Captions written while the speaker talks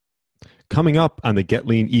Coming up on the Get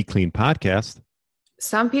Lean, Eat Clean podcast.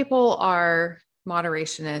 Some people are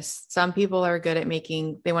moderationists. Some people are good at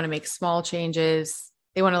they want to make small changes.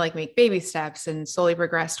 They want to make baby steps and slowly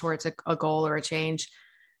progress towards a goal or a change.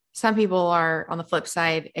 Some people are on the flip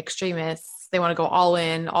side, extremists. They want to go all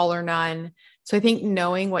in, all or none. So I think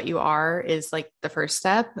knowing what you are is the first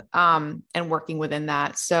step, and working within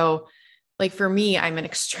that. So for me, I'm an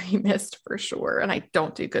extremist for sure. And I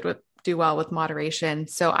don't do well with moderation.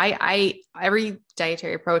 So I every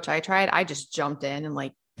dietary approach I tried, I just jumped in and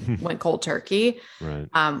went cold turkey. Right.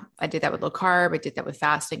 I did that with low carb. I did that with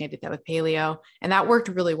fasting. I did that with paleo, and that worked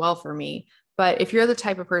really well for me. But if you're the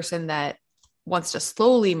type of person that wants to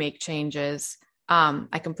slowly make changes,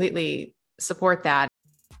 I completely support that.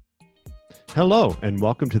 Hello, and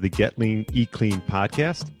welcome to the Get Lean, Eat Clean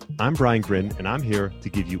podcast. I'm Brian Grin, and I'm here to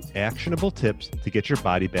give you actionable tips to get your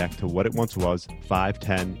body back to what it once was 5,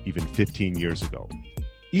 10, even 15 years ago.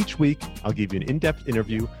 Each week, I'll give you an in-depth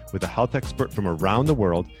interview with a health expert from around the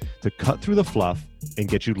world to cut through the fluff and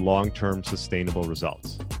get you long-term sustainable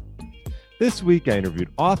results. This week, I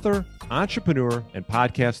interviewed author, entrepreneur, and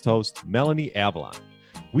podcast host Melanie Avalon.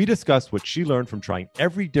 We discussed what she learned from trying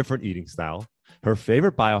every different eating style, her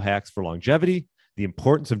favorite biohacks for longevity, the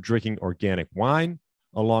importance of drinking organic wine,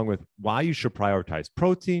 along with why you should prioritize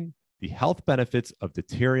protein, the health benefits of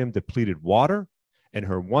deuterium-depleted water, and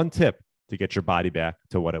her one tip to get your body back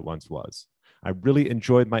to what it once was. I really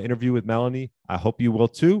enjoyed my interview with Melanie. I hope you will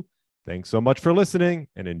too. Thanks so much for listening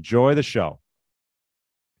and enjoy the show.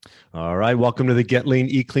 All right, welcome to the Get Lean,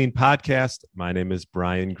 Eat Clean podcast. My name is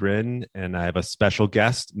Brian Grin, and I have a special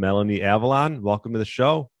guest, Melanie Avalon. Welcome to the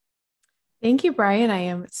show. Thank you, Brian. I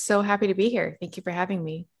am so happy to be here. Thank you for having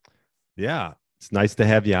me. Yeah, it's nice to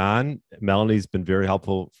have you on. Melanie's been very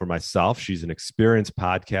helpful for myself. She's an experienced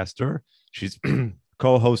podcaster. She's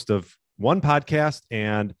co-host of one podcast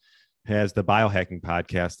and has the biohacking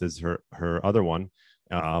podcast as her other one.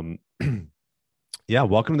 Yeah,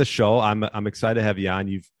 welcome to the show. I'm excited to have you on.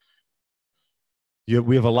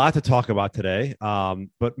 We have a lot to talk about today,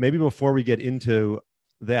 but maybe before we get into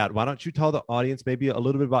that, why don't you tell the audience maybe a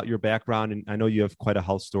little bit about your background? And I know you have quite a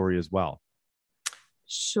health story as well.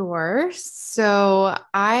 Sure. So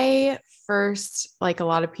I first, like a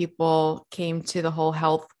lot of people, came to the whole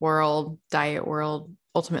health world, diet world,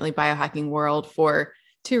 ultimately biohacking world for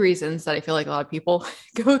two reasons that I feel like a lot of people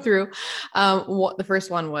go through. The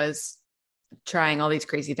first one was trying all these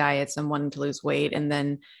crazy diets and wanting to lose weight, and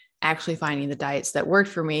then actually finding the diets that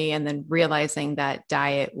worked for me, and then realizing that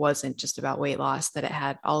diet wasn't just about weight loss, that it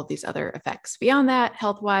had all of these other effects beyond that,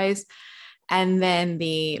 health-wise. And then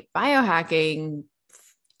the biohacking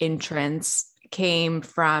entrance came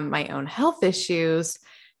from my own health issues,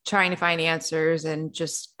 trying to find answers and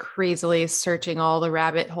just crazily searching all the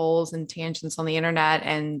rabbit holes and tangents on the internet,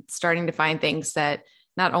 and starting to find things that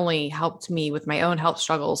not only helped me with my own health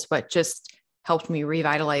struggles, but just helped me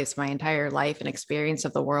revitalize my entire life and experience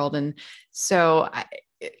of the world. And so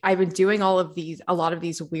I've been doing a lot of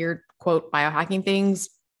these weird quote biohacking things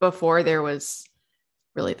before there was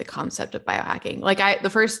really the concept of biohacking. The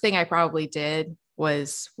first thing I probably did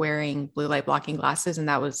was wearing blue light blocking glasses. And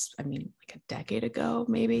that was, a decade ago,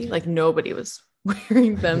 maybe. Nobody was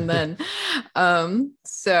wearing them then.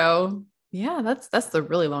 So yeah, that's the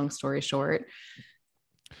really long story short.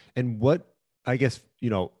 And what, I guess,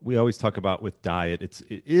 we always talk about with diet,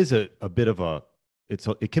 it is a bit of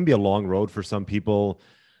it can be a long road for some people,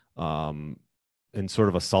 and sort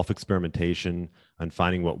of a self-experimentation on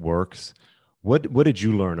finding what works. What did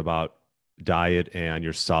you learn about diet and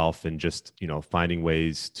yourself, and just, finding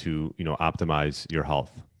ways to, optimize your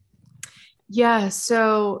health? Yeah.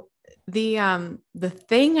 So the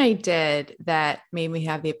thing I did that made me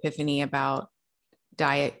have the epiphany about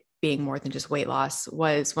diet being more than just weight loss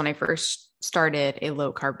was when I first started a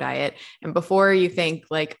low carb diet. And before you think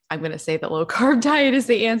I'm going to say that low carb diet is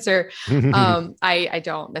the answer, I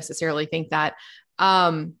don't necessarily think that.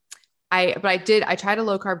 I tried a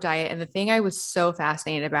low carb diet, and the thing I was so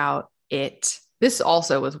fascinated about this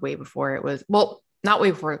also was way before it was, well, not way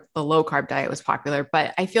before the low carb diet was popular,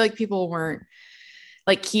 but I feel like people weren't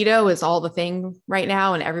keto is all the thing right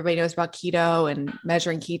now, and everybody knows about keto and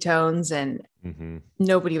measuring ketones, and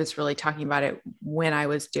nobody was really talking about it when I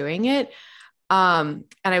was doing it. And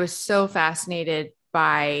I was so fascinated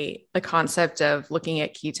by the concept of looking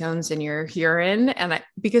at ketones in your urine, and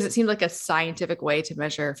because it seemed like a scientific way to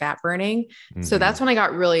measure fat burning. So that's when I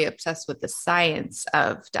got really obsessed with the science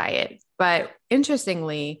of diet. But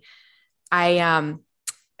interestingly, so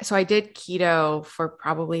I did keto for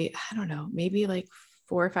probably, I don't know, maybe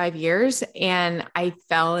 4 or 5 years. And I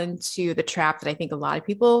fell into the trap that I think a lot of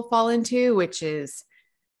people fall into, which is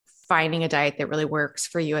finding a diet that really works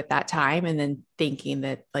for you at that time and then thinking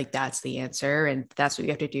that like that's the answer and that's what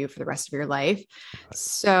you have to do for the rest of your life.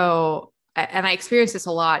 So, and I experience this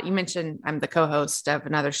a lot. You mentioned I'm the co-host of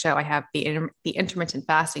another show. I have the intermittent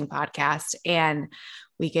fasting podcast, and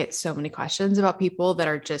we get so many questions about people that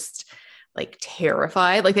are just like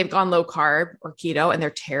terrified, like they've gone low carb or keto and they're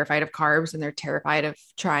terrified of carbs and they're terrified of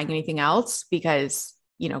trying anything else because,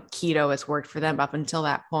 you know, keto has worked for them up until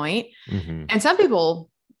that point. Mm-hmm. And some people,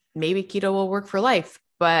 maybe keto will work for life,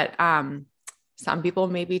 but some people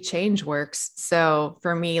maybe change works. So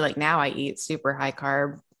for me, like now I eat super high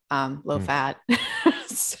carb, low fat.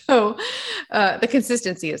 So the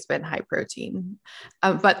consistency has been high protein.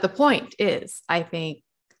 But the point is, I think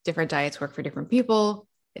different diets work for different people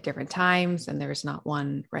at different times, and there's not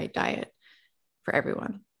one right diet for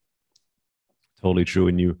everyone. Totally true.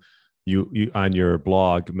 And you on your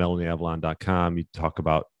blog, melanieavalon.com, you talk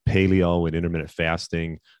about paleo and intermittent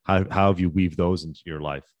fasting. How have you weaved those into your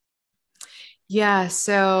life? Yeah.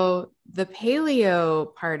 So the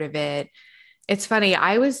paleo part of it, it's funny.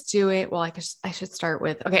 I was doing, well, I should start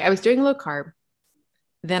with, okay, I was doing low carb.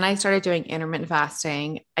 Then I started doing intermittent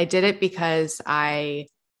fasting. I did it because I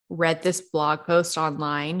read this blog post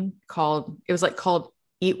online called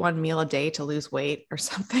Eat One Meal a Day to Lose Weight or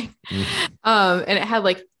something. Mm-hmm. And it had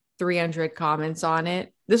like 300 comments on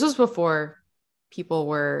it. This was before people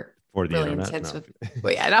were really intense with,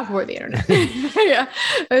 well, yeah, not before the internet. Yeah.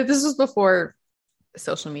 This was before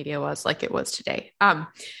social media was like it was today.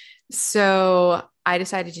 So I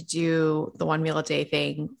decided to do the 1 meal a day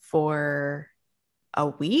thing for a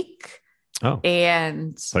week. Oh,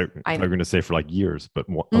 and I'm going to say for like years, but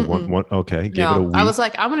one, okay. Gave it a week. I was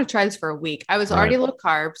like, I'm going to try this for a week. I was already low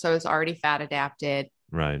carb, so I was already fat adapted.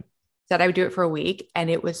 Right. Said I would do it for a week, and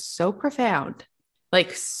it was so profound.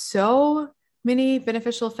 Like so many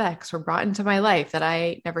beneficial effects were brought into my life that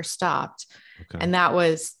I never stopped. Okay. And that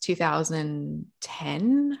was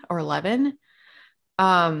 2010 or 11.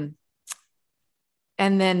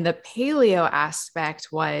 And then the paleo aspect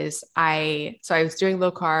was I was doing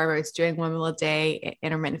low carb, I was doing 1 meal a day,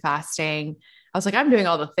 intermittent fasting. I was like, I'm doing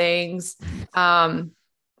all the things.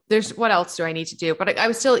 There's what else do I need to do? But I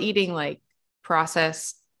was still eating like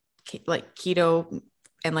processed, like keto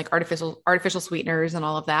and like artificial sweeteners and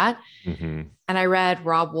all of that. Mm-hmm. And I read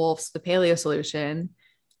Robb Wolf's The Paleo Solution.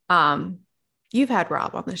 You've had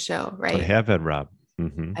Robb on the show, right? I have had Robb.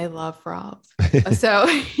 Mm-hmm. I love Robb. So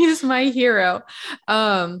he's my hero.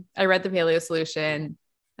 I read The Paleo Solution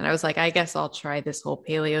and I was like, I guess I'll try this whole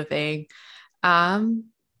paleo thing. And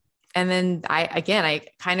then I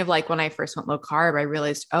kind of like when I first went low carb, I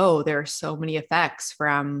realized, oh, there are so many effects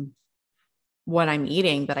from what I'm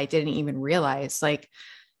eating that I didn't even realize. Like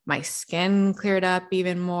my skin cleared up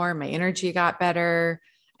even more. My energy got better.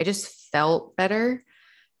 I just felt better.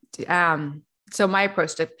 So my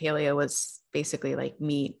approach to paleo was basically like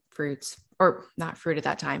meat, fruits, or not fruit at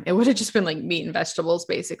that time. It would have just been like meat and vegetables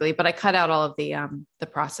basically, but I cut out all of the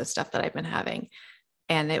processed stuff that I've been having,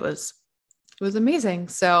 and it was amazing.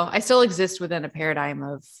 So I still exist within a paradigm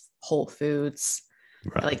of whole foods.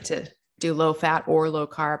 Right. I like to do low fat or low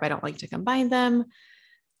carb. I don't like to combine them.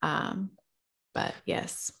 But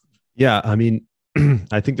yes. Yeah. I mean,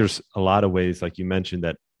 I think there's a lot of ways, like you mentioned,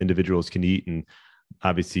 that individuals can eat. And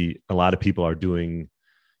obviously a lot of people are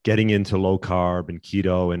getting into low carb and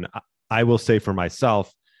keto. And I will say for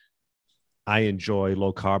myself, I enjoy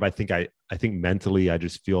low carb. I think mentally, I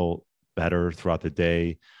just feel better throughout the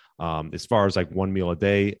day. As far as like 1 meal a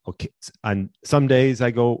day, okay. On some days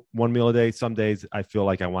I go 1 meal a day. Some days I feel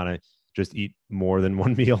like I want to just eat more than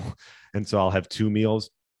 1 meal. And so I'll have 2 meals,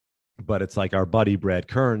 but it's like our buddy, Brad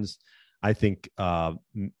Kearns, I think,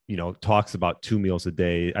 talks about 2 meals a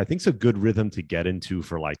day. I think it's a good rhythm to get into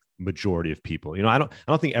for like majority of people. I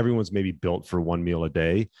don't think everyone's maybe built for 1 meal a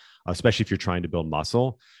day, especially if you're trying to build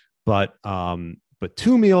muscle, but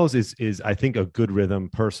 2 meals is I think a good rhythm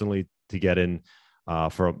personally to get in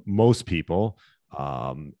for most people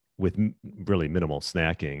with really minimal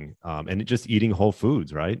snacking and just eating whole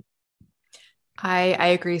foods, right? I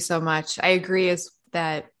agree so much. I agree is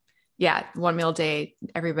that, yeah, 1 meal a day,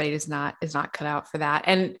 everybody is not cut out for that.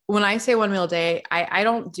 And when I say 1 meal a day, I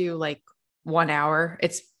don't do like 1 hour.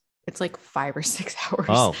 It's like 5 or 6 hours.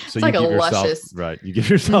 Oh, so it's like luscious, right? You give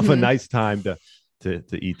yourself a nice time to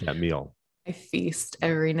eat that meal. I feast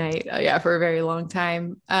every night. For a very long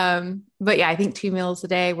time. But yeah, I think 2 meals a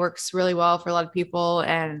day works really well for a lot of people.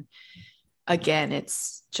 And again,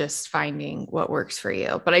 it's just finding what works for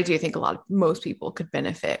you. But I do think most people could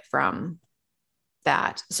benefit from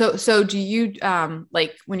that. So do you,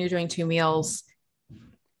 like when you're doing 2 meals,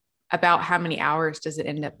 about how many hours does it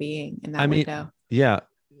end up being in that window? Yeah.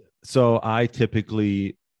 So I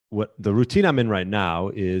typically, what the routine I'm in right now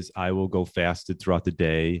is I will go fasted throughout the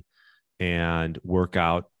day and work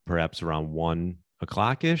out perhaps around 1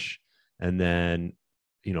 o'clock ish. And then,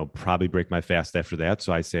 probably break my fast after that.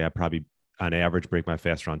 So I say I probably on average break my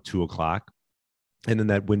fast around 2 o'clock. And then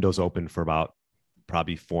that window's open for about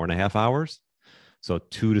probably 4.5 hours. So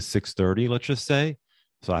 2 to 6:30, let's just say.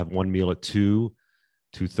 So I have one meal at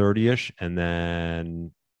 2:30 ish, and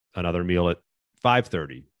then another meal at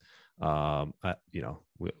 5:30.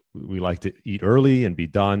 We like to eat early and be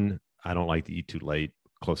done. I don't like to eat too late,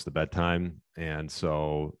 close to bedtime. And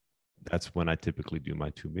so that's when I typically do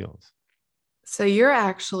my 2 meals. So you're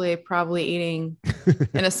actually probably eating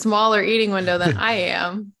in a smaller eating window than I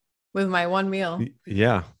am with my one meal.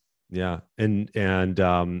 Yeah. Yeah. And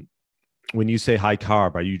when you say high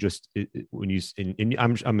carb, are you just,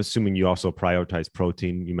 I'm assuming you also prioritize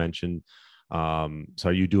protein, you mentioned. So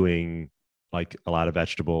are you doing like a lot of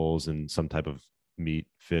vegetables and some type of meat,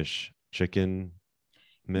 fish, chicken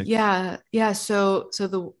mix? Yeah. Yeah. So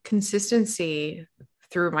the consistency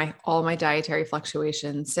through all my dietary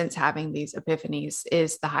fluctuations since having these epiphanies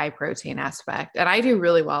is the high protein aspect. And I do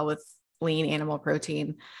really well with lean animal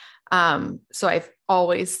protein. So I've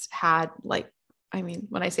always had when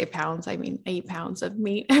I say pounds, I mean 8 pounds of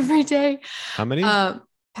meat every day. How many?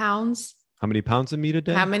 Pounds. How many pounds of meat a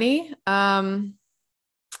day? How many?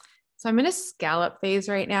 So I'm in a scallop phase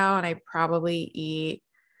right now, and I probably eat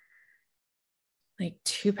like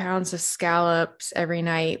 2 pounds of scallops every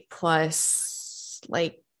night, plus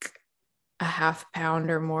like a half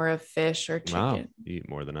pound or more of fish or chicken. Wow, you eat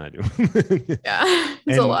more than I do. Yeah,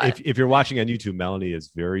 it's a lot. If you're watching on YouTube, Melanie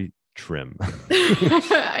is very trim.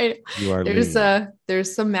 You are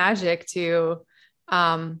there's some magic to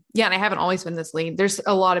and I haven't always been this lean. There's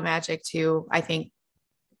a lot of magic to, I think,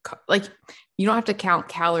 like, you don't have to count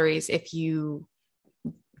calories if you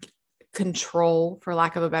control, for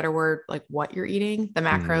lack of a better word, like what you're eating, the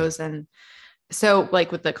macros. And so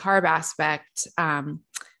like with the carb aspect,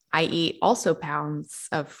 I eat also pounds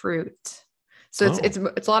of fruit. So it's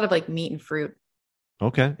a lot of like meat and fruit.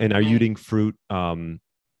 Okay. And are you eating fruit? Are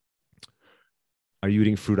you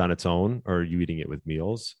eating fruit on its own, or are you eating it with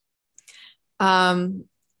meals? I'm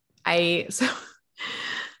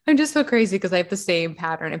just so crazy because I have the same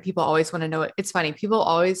pattern and people always want to know it. It's funny. People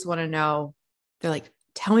always want to know. They're like,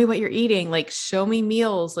 tell me what you're eating. Like, show me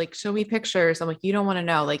meals, like show me pictures. I'm like, you don't want to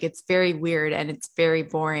know. Like, it's very weird and it's very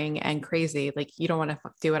boring and crazy. Like, you don't want to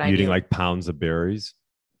do what I do. Eating like pounds of berries.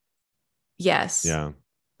 Yes. Yeah.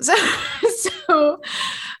 So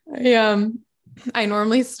I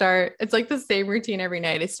normally start, it's like the same routine every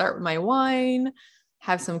night. I start with my wine,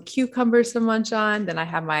 have some cucumbers to munch on. Then I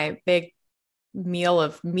have my big meal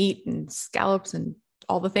of meat and scallops and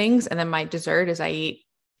all the things. And then my dessert is I eat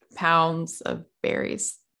pounds of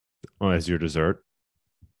berries. Oh, as your dessert?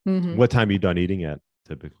 Mm-hmm. What time are you done eating at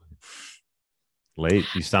typically? Late.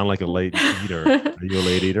 You sound like a late eater. Are you a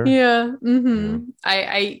late eater? Yeah. Mm-hmm. Yeah.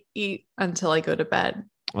 I eat until I go to bed.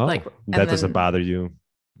 Oh, that doesn't bother you?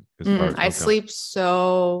 I sleep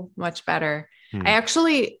so much better.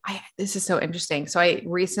 This is so interesting. So I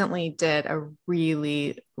recently did a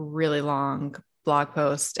really, really long blog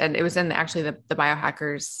post, and it was in the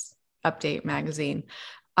Biohackers Update magazine.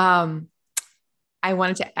 I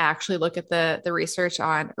wanted to actually look at the research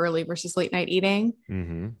on early versus late night eating.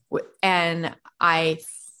 Mm-hmm. And I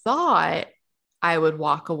thought I would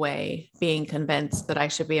walk away being convinced that I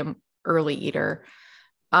should be an early eater.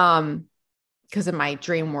 Because in my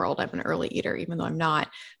dream world, I'm an early eater, even though I'm not.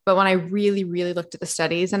 But when I really, really looked at the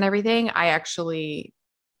studies and everything, I actually,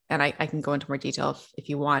 and I can go into more detail if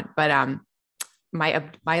you want, but my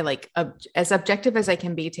as objective as I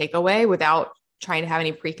can be takeaway without trying to have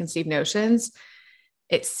any preconceived notions,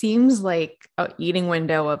 it seems like an eating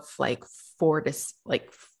window of like 4 to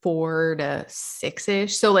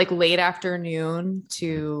 6-ish. So like late afternoon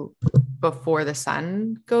to before the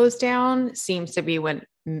sun goes down seems to be when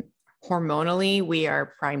hormonally we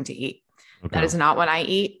are primed to eat. Okay. That is not what I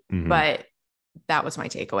eat, but that was my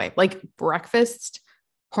takeaway. Like breakfast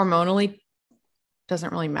hormonally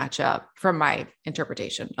doesn't really match up from my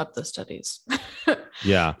interpretation of the studies.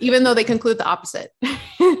 Yeah. Even though they conclude the opposite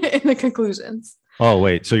in the conclusions. Oh,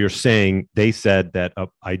 wait. So you're saying they said that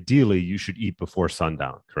ideally you should eat before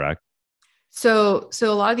sundown, correct? So a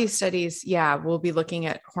lot of these studies, we'll be looking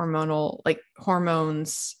at hormones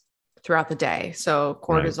throughout the day. So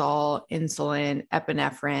cortisol, insulin,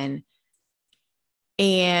 epinephrine.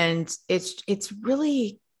 And it's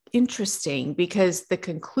really interesting because the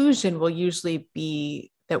conclusion will usually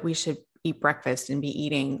be that we should eat breakfast and be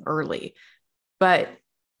eating early. But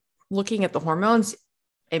looking at the hormones,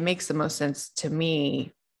 it makes the most sense to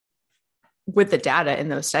me with the data in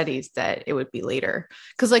those studies that it would be later.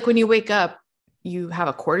 Because like when you wake up, you have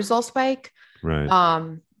a cortisol spike,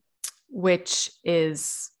 Right. which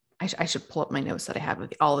is, I should pull up my notes that I have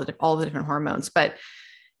with all the different hormones, but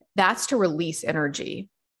that's to release energy.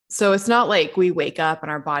 So it's not like we wake up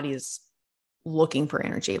and our body is looking for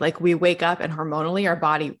energy. Like we wake up and hormonally our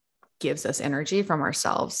body gives us energy from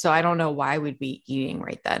ourselves. So I don't know why we'd be eating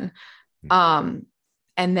right then. And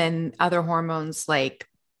then other hormones like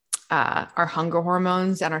our hunger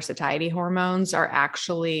hormones and our satiety hormones are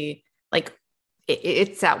actually like,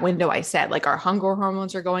 it's that window I said, like our hunger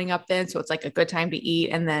hormones are going up then. So it's like a good time to eat.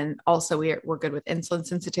 And then also we're good with insulin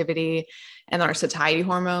sensitivity and our satiety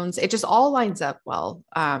hormones. It just all lines up well.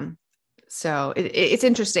 So it's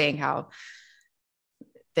interesting how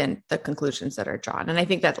then the conclusions that are drawn. And I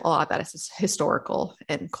think that a lot of that is historical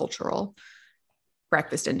and cultural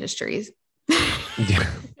breakfast industries Yeah.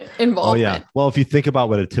 involvement. Oh yeah. Well, if you think about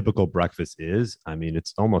what a typical breakfast is, I mean,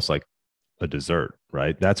 it's almost like a dessert,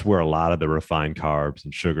 right? That's where a lot of the refined carbs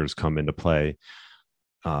and sugars come into play.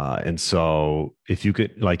 And so if you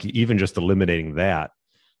could like even just eliminating that,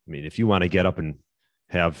 I mean, if you want to get up and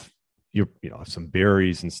have some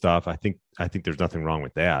berries and stuff, I think there's nothing wrong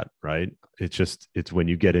with that, right? It's when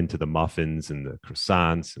you get into the muffins and the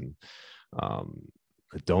croissants and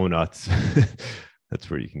the donuts, that's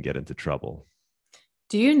where you can get into trouble.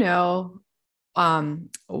 Do you know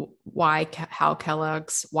why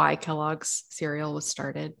Kellogg's cereal was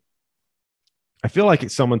started? I feel like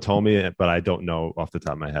someone told me it, but I don't know off the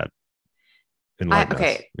top of my head.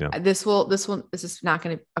 Okay. Yeah. This is not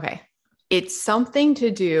going to, okay. It's something to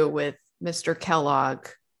do with Mr. Kellogg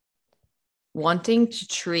wanting to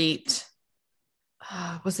treat,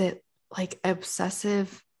 was it like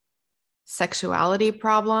obsessive sexuality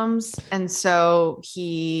problems? And so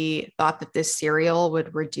he thought that this cereal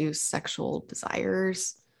would reduce sexual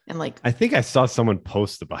desires. And like, I think I saw someone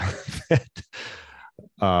post about that,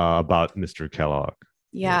 about Mr. Kellogg.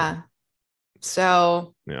 Yeah.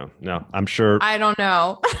 So yeah, no, I'm sure. I don't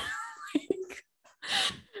know.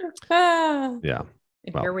 Yeah.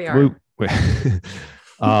 And well, here we are.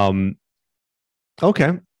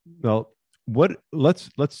 Okay. Well,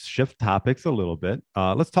 let's shift topics a little bit.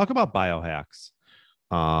 Let's talk about biohacks.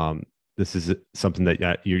 This is something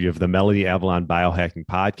that you have the Melody Avalon Biohacking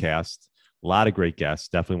Podcast. A lot of great guests.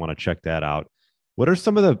 Definitely want to check that out. What are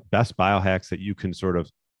some of the best biohacks that you can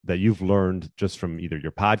that you've learned just from either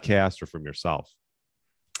your podcast or from yourself?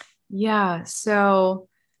 Yeah. So,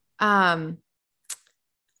 I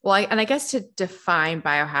guess to define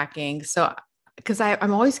biohacking. So, because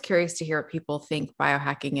I'm always curious to hear what people think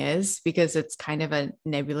biohacking is, because it's kind of a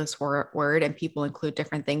nebulous word and people include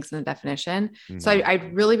different things in the definition. Mm-hmm. So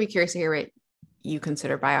I'd really be curious to hear what you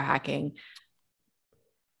consider biohacking.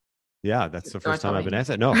 Yeah, that's the first time I've been asked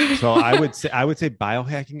that. No. So I would say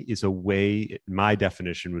biohacking is a way, my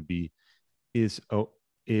definition would be, is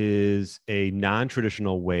a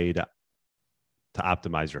non-traditional way to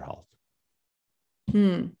optimize your health.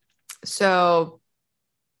 So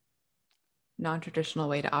non-traditional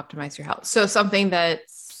way to optimize your health. So something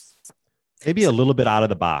that's maybe a little bit out of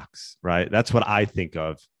the box, right? That's what I think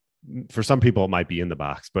of. For some people, it might be in the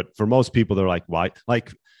box, but for most people, they're like, why?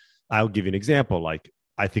 Like, I'll give you an example. Like,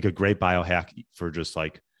 I think a great biohack for just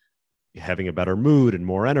like having a better mood and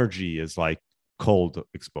more energy is like cold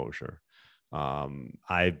exposure. I'm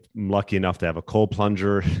lucky enough to have a cold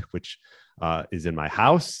plunger, which is in my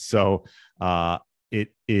house. So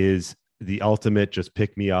it is the ultimate just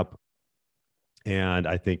pick me up. And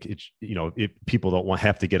I think it's, if people don't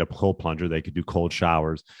have to get a cold plunger, they could do cold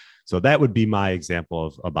showers. So that would be my example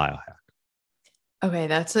of a biohack. Okay.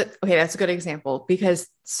 That's a good example, because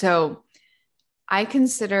so I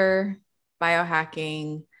consider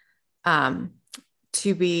biohacking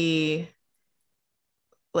to be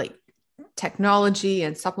like technology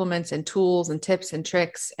and supplements and tools and tips and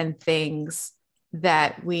tricks and things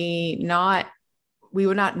that we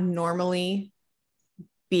would not normally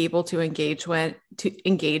be able to engage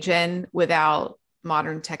in without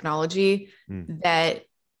modern technology that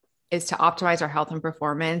is to optimize our health and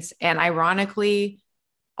performance. And ironically,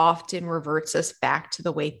 often reverts us back to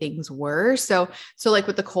the way things were. So like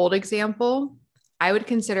with the cold example, I would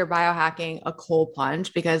consider biohacking a cold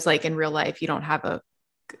plunge, because like in real life, you don't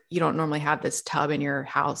normally have this tub in your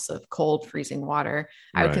house of cold freezing water.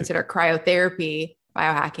 I would consider cryotherapy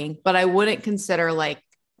biohacking, but I wouldn't consider like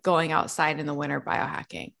going outside in the winter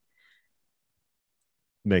biohacking.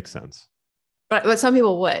 Makes sense. But some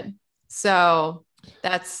people would. So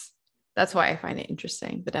that's why I find it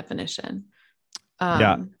interesting, the definition.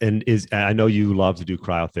 Yeah. And I know you love to do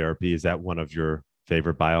cryotherapy. Is that one of your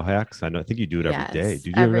favorite biohacks? I think you do it every day. Do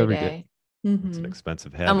you do it every day? It's an Mhm.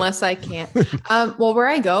 expensive habit. Unless I can't. Well, where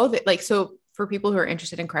I go, like, so for people who are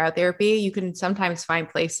interested in cryotherapy, you can sometimes find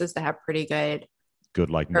places that have pretty good, Good,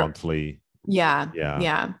 like or monthly. yeah, Yeah.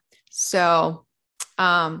 yeah. So,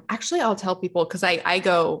 actually I'll tell people, cause I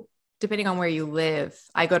go, depending on where you live,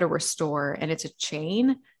 I go to Restore and it's a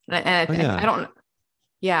chain. Oh I yeah. don't,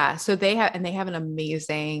 yeah. So they have an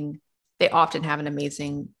amazing, they often have an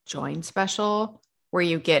amazing join special where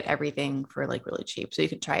you get everything for like really cheap. So you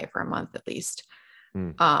can try it for a month at least.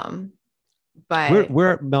 Hmm. Um, Where, but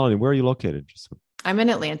where, Melanie, where are you located? Just I'm in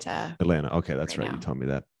Atlanta Atlanta. Okay, that's right right. You now. told me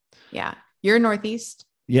that. Yeah. You're Northeast.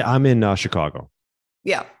 Yeah, I'm in Chicago.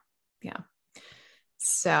 Yeah. Yeah.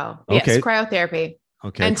 So yes, Okay. cryotherapy.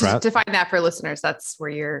 Okay. And to Crap. define that for listeners, that's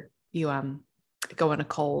where you go in a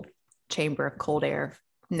cold chamber of cold air,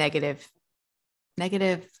 negative,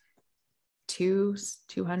 negative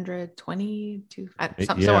 220,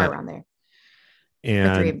 somewhere Yeah. around there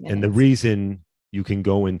for three And the minutes. reason you can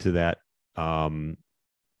go um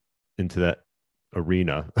into that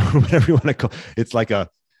arena, whatever you want to call it's like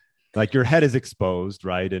your head is exposed,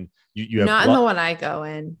 right? And you have Not in blood. the one I go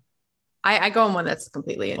in. I go in one that's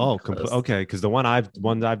completely Oh, enclosed. okay. Because the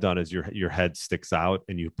ones I've done is your head sticks out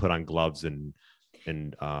and you put on gloves and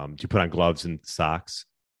you put on gloves and socks.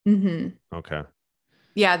 Mm-hmm. Okay.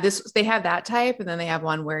 Yeah, they have that type, and then they have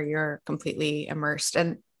one where you're completely immersed.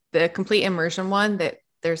 And the complete immersion one, that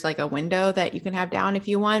there's like a window that you can have down if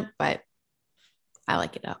you want, but I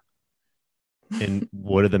like it up. And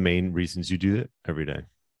what are the main reasons you do it every day?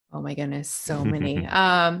 Oh my goodness, so many.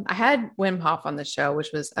 I had Wim Hof on the show, which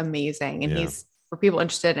was amazing. And Yeah. he's, for people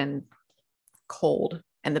interested in cold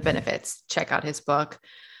and the benefits, check out his book.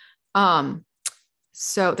 Um,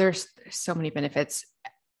 so there's so many benefits.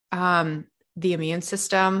 The immune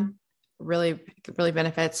system really, really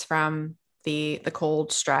benefits from the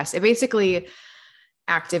cold stress. It basically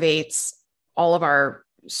activates all of our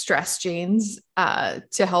stress genes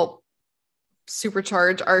to help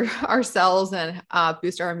supercharge our cells and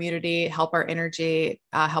boost our immunity, help our energy,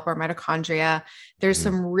 help our mitochondria. There's Mhm.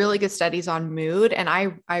 some really good studies on mood, and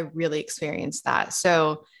I really experienced that.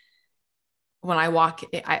 So when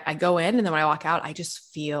I go in, and then when I walk out, I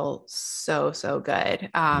just feel so good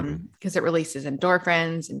Mhm. because it releases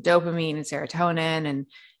endorphins and dopamine and serotonin, and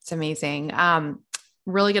it's amazing.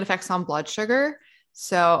 Really good effects on blood sugar.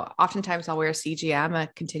 So oftentimes I'll wear a CGM, a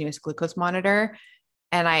continuous glucose monitor,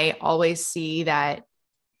 and I always see that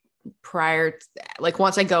like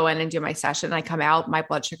once I go in and do my session, I come out, my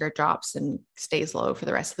blood sugar drops and stays low for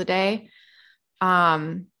the rest of the day.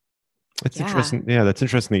 Um, That's yeah. interesting. Yeah, that's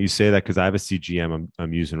interesting that you say that because I have a CGM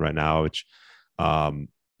I'm using right now, which and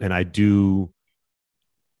I do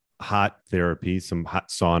hot therapy, some hot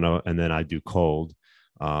sauna, and then I do cold.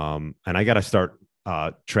 And I got to start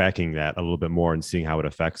tracking that a little bit more and seeing how it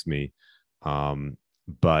affects me.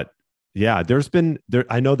 But yeah,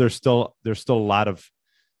 I know there's still a lot of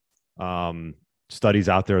studies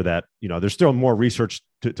out there that, there's still more research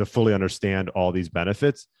to fully understand all these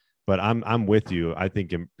benefits, but I'm with you. I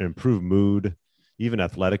think improved mood, even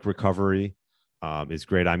athletic recovery, is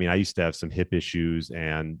great. I mean, I used to have some hip issues,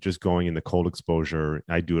 and just going in the cold exposure,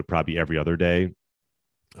 I do it probably every other day,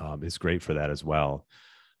 is great for that as well.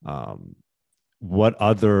 Um, what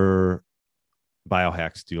other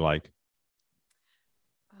biohacks do you like?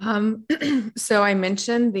 So I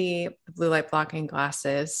mentioned the blue light blocking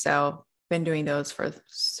glasses. So been doing those for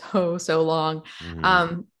so long. Mhm.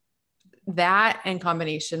 Um, that in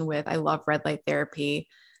combination with, I love red light therapy.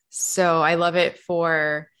 So I love it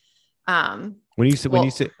for well,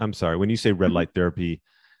 I'm sorry, when you say red mhm, light therapy,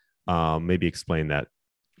 maybe explain that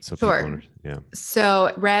so people sure. understand.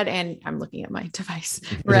 So red, and I'm looking at my device,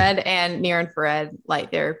 Yeah. red and near infrared light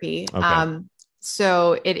therapy. Okay.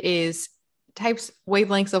 So it is types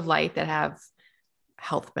wavelengths of light that have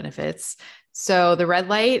health benefits. So the red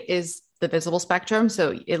light is the visible spectrum.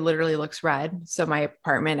 So it literally looks red. So my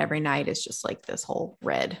apartment every night is just like this whole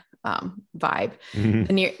red vibe. Mhm.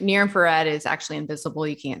 The near infrared is actually invisible.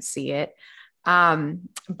 You can't see it.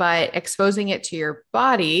 But exposing it to your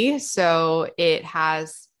body. So it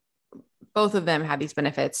has, both of them have these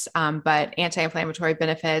benefits, but anti-inflammatory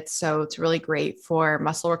benefits. So it's really great for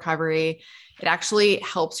muscle recovery. It actually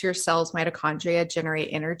helps your cells' mitochondria generate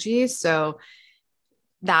energy. So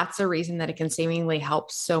that's a reason that it can seemingly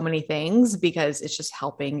help so many things, because it's just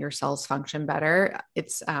helping your cells function better.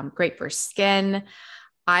 It's great for skin.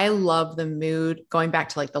 I love the mood, going back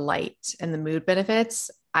to like the light and the mood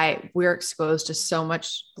benefits. We're exposed to so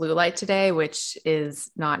much blue light today, which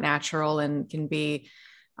is not natural and can be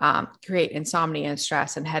create insomnia and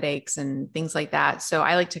stress and headaches and things like that. So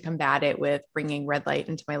I like to combat it with bringing red light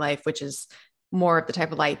into my life, which is more of the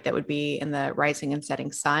type of light that would be in the rising and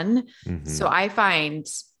setting sun. So Mm-hmm. I find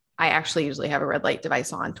I actually usually have a red light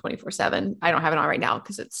device on 24/7. I don't have it on right now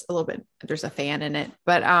because it's a little bit, there's a fan in it,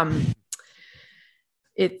 but I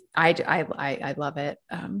love it.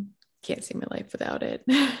 Can't see my life without it.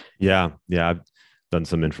 Yeah. Yeah. I've done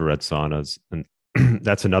some infrared saunas, and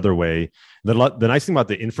that's another way. The nice thing about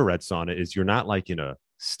the infrared sauna is you're not like in a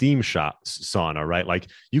steam shop sauna, right? Like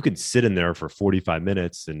you can sit in there for 45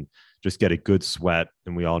 minutes and just get a good sweat.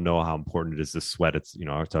 And we all know how important it is to sweat. It's,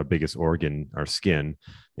 it's our biggest organ, our skin,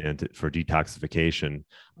 and for detoxification.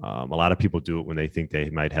 A lot of people do it when they think they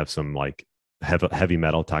might have some like heavy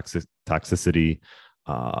metal toxicity.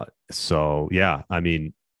 So yeah, I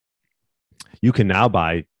mean, you can now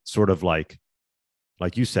buy sort of like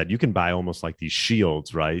you said, you can buy almost like these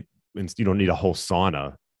shields, right? And you don't need a whole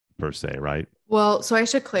sauna per se, right? Well, so I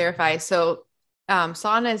should clarify. So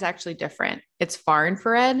sauna is actually different. It's far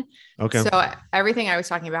infrared. Okay. So everything I was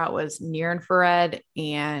talking about was near infrared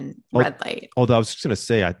and red light. Although I was just going to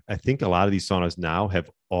say, I think a lot of these saunas now have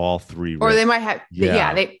all three. Or they might have,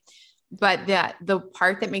 Yeah. but the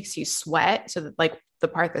part that makes you sweat, so that like the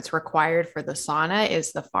part that's required for the sauna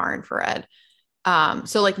is the far infrared.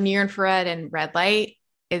 So like near infrared and red light,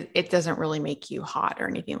 it doesn't really make you hot or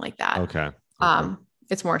anything like that. Okay.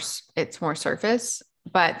 It's more surface,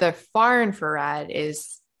 but the far infrared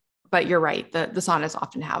but you're right. The saunas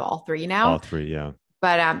often have all three now. All three. Yeah.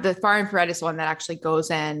 But the far infrared is the one that actually goes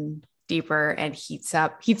in deeper and heats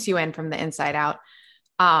you in from the inside out.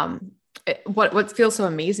 What feels so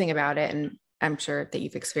amazing about it, and I'm sure that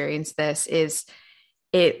you've experienced this, is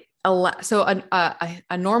a normal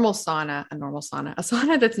sauna, a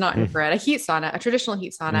sauna that's not infrared, a heat sauna, a traditional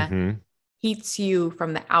heat sauna heats you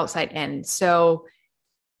from the outside in. So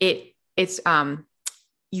it's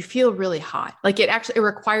you feel really hot. Like it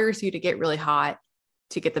requires you to get really hot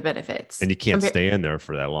to get the benefits. And you can't stay in there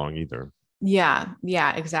for that long either. Yeah,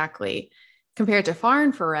 exactly. Compared to far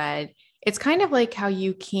infrared, it's kind of like how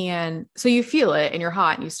you can, so you feel it and you're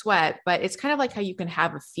hot and you sweat, but it's kind of like how you can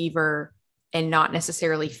have a fever and not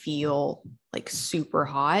necessarily feel like super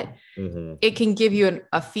hot. It can give you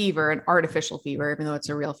a fever, an artificial fever, even though it's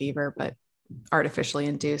a real fever, but artificially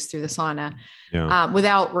induced through the sauna,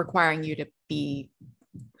 without requiring you to be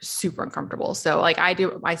super uncomfortable. So like I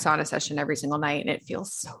do my sauna session every single night and it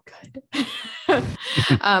feels so good.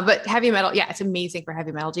 But heavy metal, it's amazing for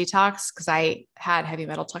heavy metal detox, because I had heavy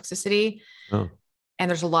metal toxicity. And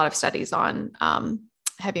there's a lot of studies on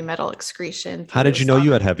heavy metal excretion. How did you know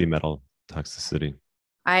you had heavy metal toxicity?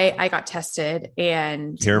 I got tested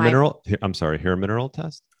and hair mineral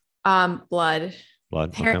test? Blood,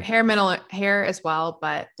 okay. hair as well,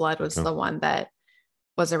 but blood was the one that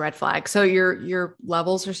was a red flag. So your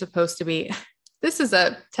levels are supposed to be, this is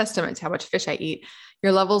a testament to how much fish I eat.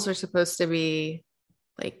 Your levels are supposed to be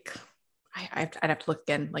like, I'd have to look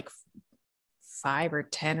again, like 5 or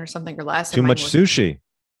 10 or something or less. Too much sushi.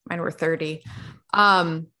 Mine were 30.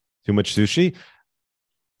 Too much sushi?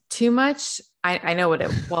 Too much. I know what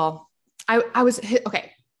I was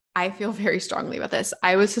okay. I feel very strongly about this.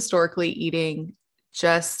 I was historically eating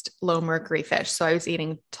just low mercury fish. So I was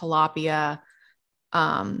eating tilapia,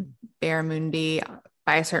 barramundi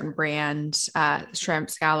by a certain brand, shrimp,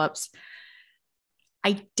 scallops.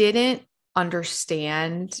 I didn't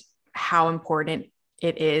understand how important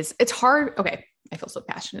it is. It's hard. Okay. I feel so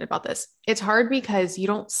passionate about this. It's hard because you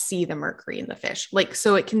don't see the mercury in the fish. Like,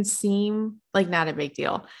 so it can seem like not a big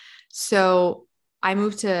deal. So I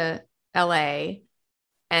moved to LA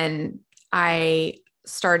and I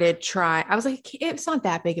started I was like, it's not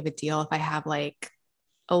that big of a deal if I have like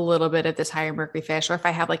a little bit of this higher mercury fish, or if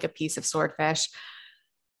I have like a piece of swordfish.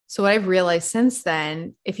 So what I've realized since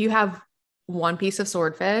then, if you have one piece of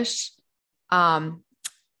swordfish,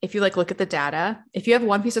 if you like look at the data, if you have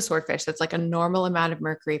one piece of swordfish, that's like a normal amount of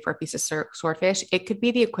mercury for a piece of swordfish, it could be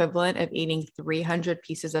the equivalent of eating 300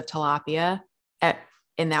 pieces of tilapia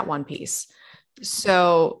in that one piece.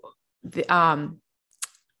 So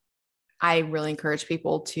I really encourage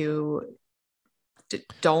people to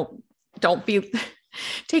don't be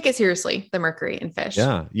take it seriously, the mercury in fish.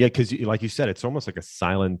 Yeah. Because like you said, it's almost like a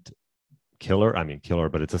silent killer,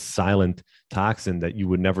 but it's a silent toxin that you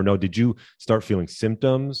would never know. Did you start feeling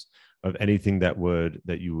symptoms of anything that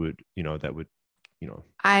you would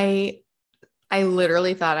I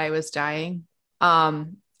literally thought I was dying. So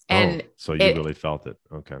you really felt it.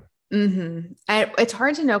 Okay. And it's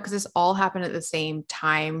hard to know because this all happened at the same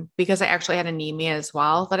time, because I actually had anemia as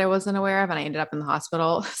well that I wasn't aware of, and I ended up in the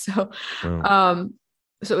hospital. So,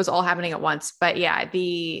 so it was all happening at once. But yeah,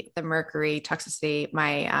 the mercury toxicity,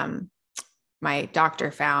 my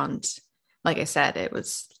doctor found, like I said, it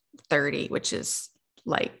was 30, which is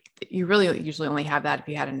like, you really usually only have that if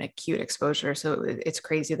you had an acute exposure. So it's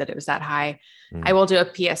crazy that it was that high. I will do a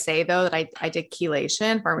PSA though, that I did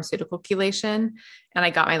chelation, pharmaceutical chelation, and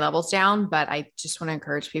I got my levels down, but I just want to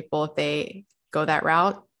encourage people, if they go that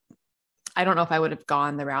route, I don't know if I would have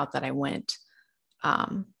gone the route that I went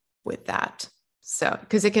with that. So,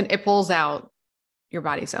 cause it pulls out your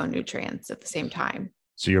body's own nutrients at the same time.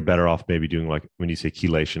 So you're better off maybe doing, like, when you say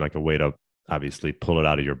chelation, like a way to obviously pull it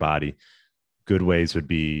out of your body. Good ways would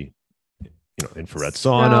be, infrared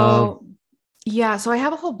sauna. Yeah. So I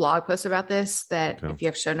have a whole blog post about this that if you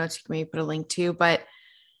have show notes, you can maybe put a link to, but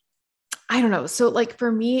I don't know. So like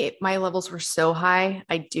for me, my levels were so high.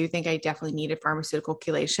 I do think I definitely needed pharmaceutical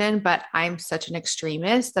chelation, but I'm such an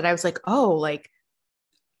extremist that I was like, oh, like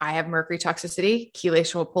I have mercury toxicity,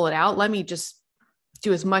 chelation will pull it out. Let me just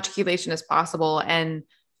do as much chelation as possible. And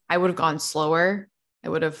I would have gone slower. I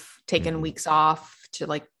would have taken weeks off to,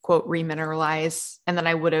 like, quote, remineralize. And then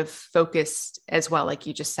I would have focused as well, like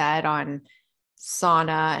you just said, on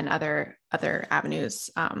sauna and other avenues.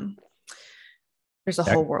 There's a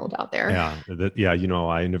whole world out there. Yeah.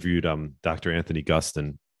 I interviewed Dr. Anthony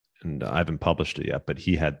Gustin, and I haven't published it yet, but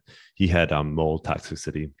he had mold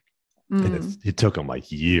toxicity. And it took him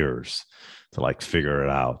like years to like figure it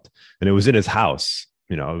out. And it was in his house.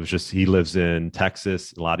 It was just, he lives in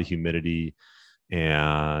Texas, a lot of humidity.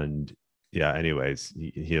 And yeah, anyways,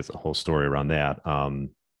 he has a whole story around that.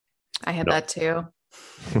 I had that too.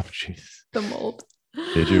 Oh, jeez. The mold.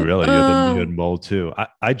 Did you really? You had mold too.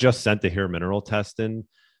 I just sent the hair mineral test in.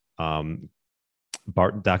 Barton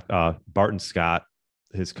Scott,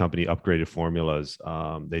 his company, Upgraded Formulas,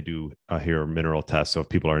 they do a hair mineral test. So if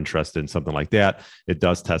people are interested in something like that, it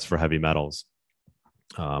does test for heavy metals.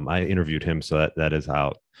 I interviewed him, so that is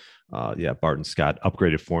out. Barton Scott,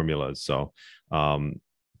 Upgraded Formulas. So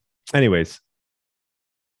anyways,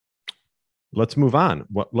 let's move on.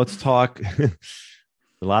 Let's talk a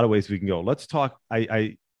lot of ways we can go. Let's talk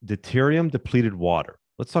deuterium depleted water.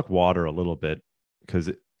 Let's talk water a little bit,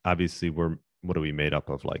 because obviously what are we made up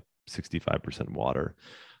of? Like 65% water.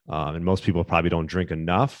 And most people probably don't drink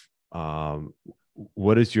enough.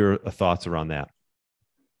 What is your thoughts around that?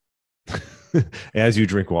 As you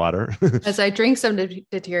drink water. As I drink some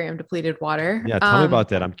deuterium depleted water. Yeah. Tell me about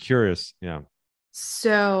that. I'm curious. Yeah.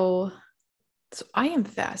 So I am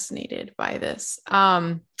fascinated by this.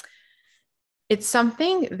 It's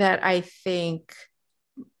something that I think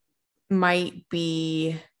might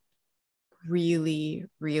be really,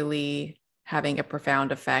 really having a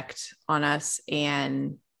profound effect on us,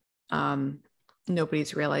 and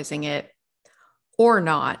nobody's realizing it or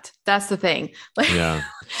not. That's the thing.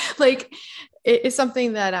 Like it's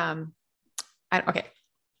something that, okay,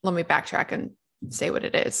 let me backtrack and say what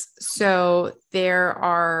it is. So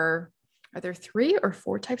are there 3 or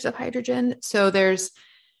 4 types of hydrogen? So there's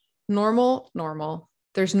normal,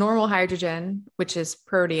 there's normal hydrogen, which is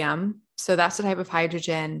protium. So that's the type of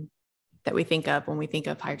hydrogen that we think of when we think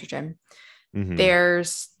of hydrogen. Mm-hmm.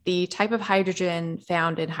 There's the type of hydrogen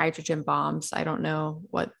found in hydrogen bombs. I don't know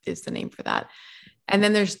what is the name for that. And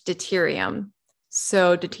then there's deuterium.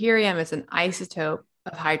 So deuterium is an isotope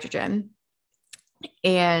of hydrogen,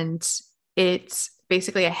 and it's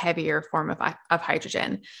basically a heavier form of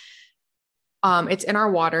hydrogen. It's in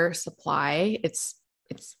our water supply. It's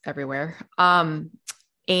everywhere. And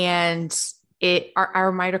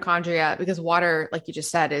our mitochondria, because water, like you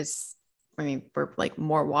just said, we're like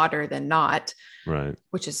more water than not, right?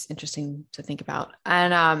 Which is interesting to think about.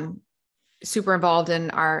 And super involved in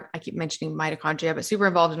I keep mentioning mitochondria, but super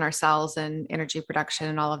involved in our cells and energy production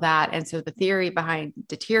and all of that. And so the theory behind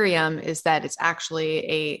deuterium is that it's actually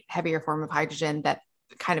a heavier form of hydrogen that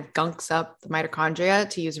kind of gunks up the mitochondria,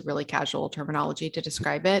 to use a really casual terminology to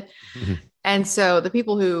describe it. Mm-hmm. And so the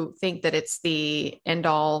people who think that it's the end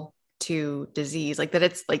all to disease, like that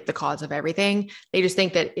it's like the cause of everything, they just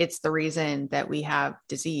think that it's the reason that we have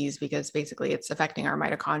disease, because basically it's affecting our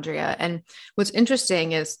mitochondria. And what's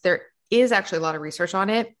interesting is there is actually a lot of research on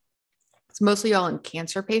it. It's mostly all in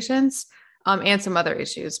cancer patients, and some other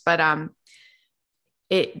issues, but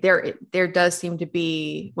there does seem to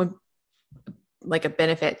be like a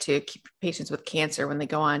benefit to patients with cancer when they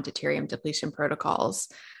go on deuterium depletion protocols.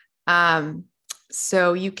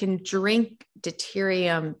 So you can drink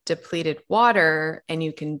deuterium depleted water and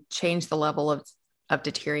you can change the level of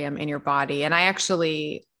deuterium in your body. And I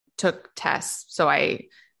actually took tests. So I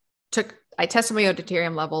tested my own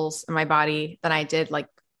deuterium levels in my body. Then I did like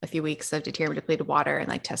a few weeks of deuterium depleted water and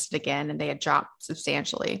like tested again, and they had dropped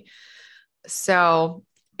substantially. So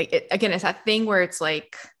again, it's that thing where it's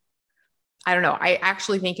like, I don't know. I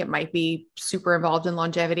actually think it might be super involved in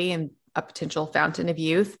longevity and a potential fountain of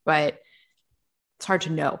youth, but it's hard to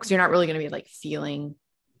know because you're not really going to be like feeling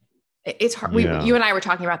it's hard. Yeah. You and I were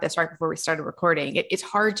talking about this right before we started recording. It's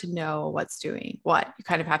hard to know what's doing what. You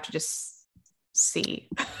kind of have to just see.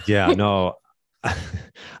 Yeah, no,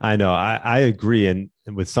 I know. I agree. And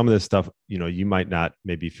with some of this stuff, you might not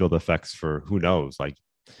maybe feel the effects for who knows, like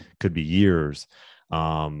could be years.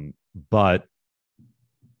 But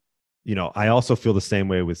I also feel the same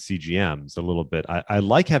way with CGMs a little bit. I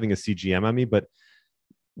like having a CGM on me, but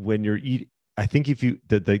when you're I think if you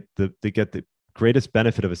they get the greatest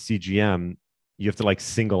benefit of a CGM, you have to like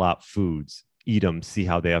single out foods, eat them, see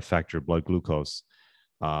how they affect your blood glucose.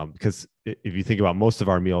 Because if you think about most of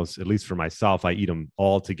our meals, at least for myself, I eat them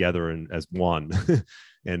all together and as one.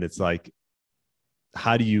 And it's like,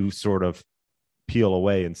 how do you sort of peel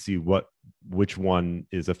away and see which one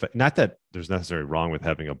is not that there's necessarily wrong with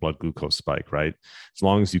having a blood glucose spike, right? As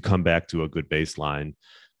long as you come back to a good baseline.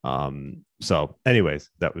 So anyways,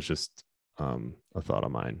 that was just a thought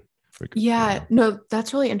of mine. Yeah, no,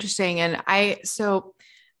 that's really interesting. And I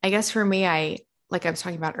guess for me, like I was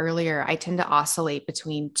talking about earlier, I tend to oscillate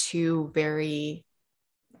between two very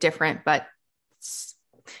different, but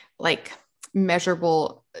like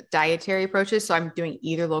measurable dietary approaches. So I'm doing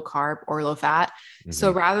either low carb or low fat. Mm-hmm.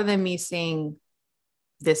 So rather than me seeing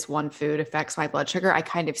this one food affects my blood sugar, I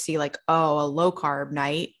kind of see like, oh, a low carb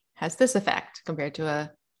night has this effect compared to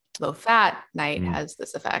a low fat night has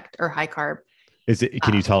this effect, or high carb. Is it,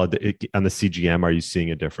 can you tell it on the CGM, are you seeing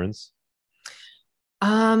a difference?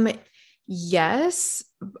 Yes,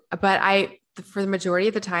 but for the majority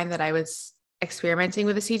of the time that I was experimenting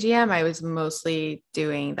with the CGM, I was mostly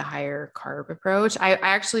doing the higher carb approach. I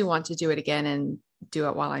actually want to do it again and do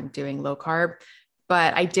it while I'm doing low carb,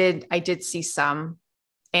 but I did see some.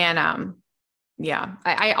 And yeah,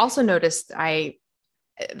 I also noticed the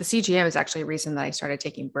CGM is actually a reason that I started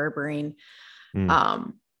taking berberine.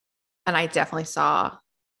 And I definitely saw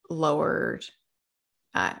lowered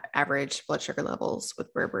average blood sugar levels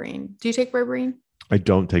with berberine. Do you take berberine? I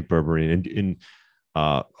don't take berberine.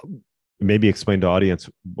 And maybe explain to the audience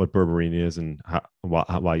what berberine is and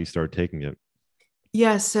why you started taking it.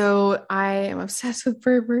 Yeah, so I am obsessed with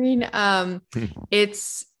berberine.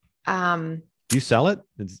 It's do you sell it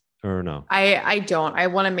or no? I don't. I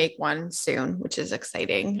want to make one soon, which is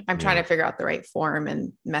exciting. I'm trying to figure out the right form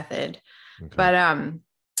and method. Okay. But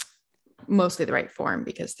mostly the right form,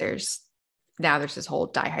 because there's this whole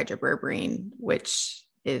dihydroberberine, which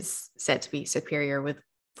is said to be superior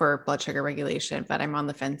for blood sugar regulation, but I'm on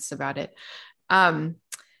the fence about it.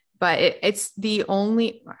 But it's the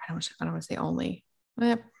only, I don't want to say only,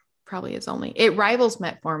 it probably is only, it rivals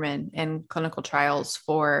metformin in clinical trials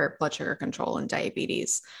for blood sugar control and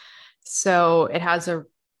diabetes. So it has a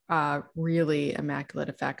really immaculate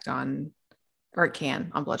effect on blood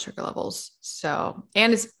sugar levels. So,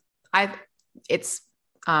 and it's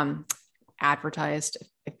advertised,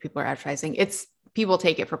 if people are advertising, people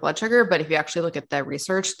take it for blood sugar, but if you actually look at the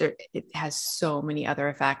research, it has so many other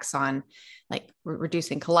effects on like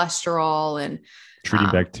reducing cholesterol and treating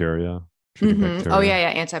bacteria. Oh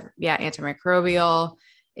yeah. Antimicrobial.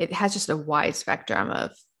 It has just a wide spectrum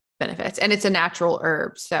of benefits, and it's a natural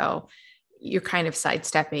herb. So you're kind of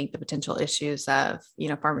sidestepping the potential issues of,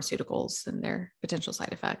 pharmaceuticals and their potential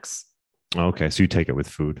side effects. Okay. So you take it with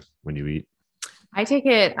food when you eat? I take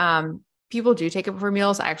it. People do take it before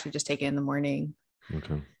meals. I actually just take it in the morning.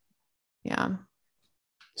 Okay. Yeah.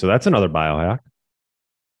 So that's another biohack.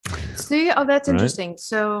 See, that's interesting.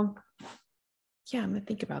 So yeah, I'm going to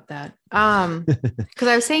think about that. Because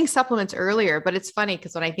I was saying supplements earlier, but it's funny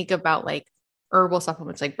because when I think about like herbal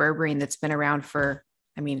supplements like berberine that's been around for,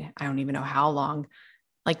 I don't even know how long.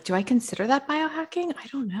 Like, do I consider that biohacking? I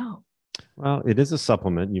don't know. Well, it is a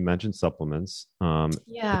supplement. You mentioned supplements,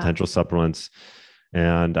 potential supplements.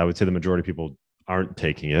 And I would say the majority of people aren't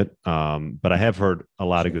taking it. But I have heard a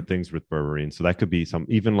lot of good things with berberine. So that could be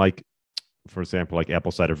even like, for example, like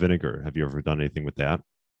apple cider vinegar. Have you ever done anything with that?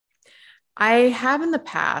 I have in the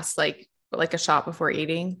past, like a shot before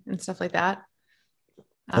eating and stuff like that.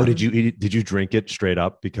 Did you eat it? Did you drink it straight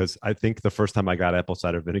up? Because I think the first time I got apple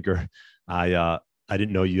cider vinegar, I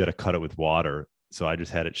didn't know you had to cut it with water. So I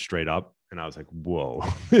just had it straight up and I was like, whoa,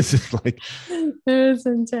 this is like, it was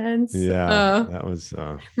intense. Yeah. That was,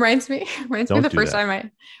 reminds me the first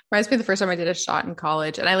time I did a shot in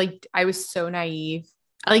college, and I was so naive.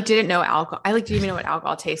 I didn't know alcohol. I didn't even know what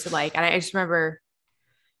alcohol tasted like. And I just remember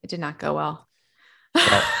it did not go well.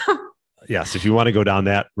 Yes. If you want to go down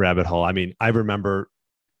that rabbit hole, I remember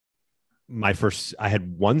I've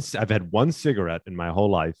had one cigarette in my whole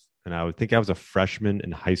life. And I would think I was a freshman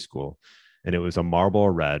in high school, and it was a Marlboro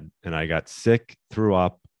Red, and I got sick, threw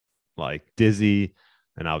up, like dizzy.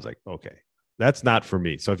 And I was like, okay, that's not for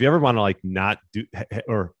me. So if you ever want to like not do,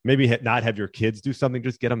 or maybe not have your kids do something,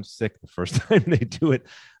 just get them sick the first time they do it,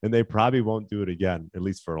 and they probably won't do it again, at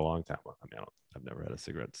least for a long time. I mean, I've never had a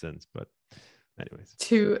cigarette since, but anyways.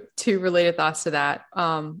 Two related thoughts to that.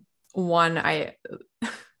 One, I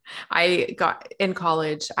got in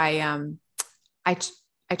college. I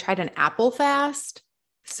tried an apple fast.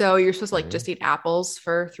 So you're supposed to like just eat apples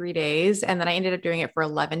for 3 days, and then I ended up doing it for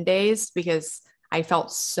 11 days because I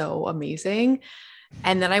felt so amazing.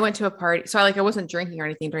 And then I went to a party. So I wasn't drinking or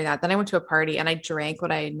anything during that. Then I went to a party and I drank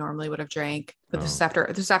what I normally would have drank. But this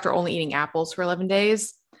is after only eating apples for 11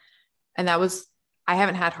 days. And I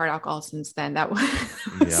haven't had hard alcohol since then. That was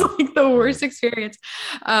like the worst experience.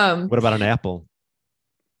 What about an apple?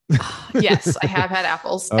 Yes, I have had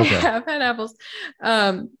apples. Okay. I have had apples.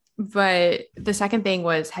 But the second thing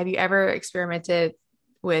was, have you ever experimented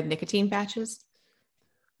with nicotine patches?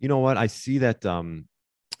 You know what? I see that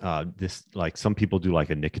this, like, some people do like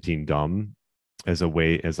a nicotine gum as a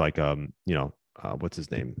way, as like what's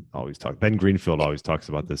his name? Ben Greenfield always talks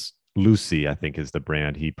about this. Lucy, I think, is the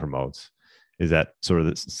brand he promotes. Is that sort of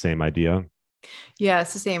the same idea? Yeah,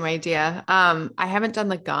 it's the same idea. I haven't done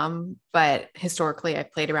the gum, but historically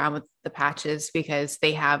I've played around with the patches because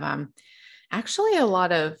they have actually a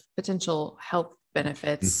lot of potential health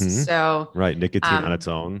benefits. Mm-hmm. So right, nicotine on its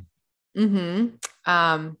own.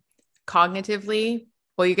 Mm-hmm. Cognitively,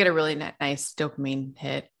 well, you get a really nice dopamine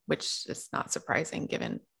hit, which is not surprising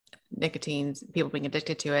given nicotine, people being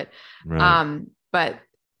addicted to it. Right. But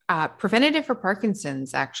preventative for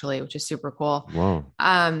Parkinson's, actually, which is super cool. Wow.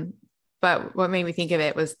 But what made me think of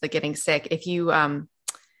it was the getting sick. If you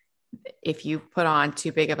put on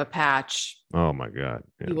too big of a patch, oh my God,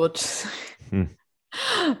 you will just,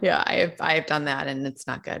 yeah, I have done that and it's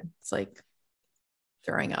not good. It's like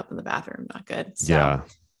throwing up in the bathroom, not good. So, yeah.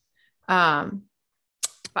 But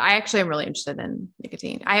I actually am really interested in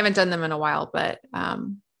nicotine. I haven't done them in a while, but I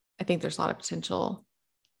think there's a lot of potential.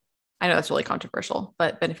 I know that's really controversial,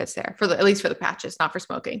 but benefits there at least for the patches, not for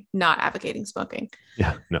smoking, not advocating smoking.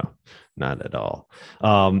 Yeah, no, not at all.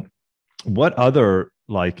 What other,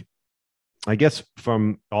 like, I guess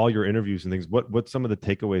from all your interviews and things, what's some of the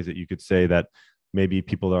takeaways that you could say that maybe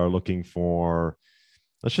people that are looking for,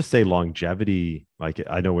 let's just say, longevity? Like,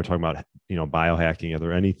 I know we're talking about, biohacking. Are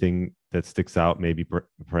there anything that sticks out maybe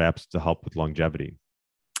perhaps to help with longevity?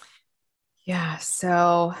 Yeah.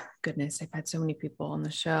 So goodness, I've had so many people on the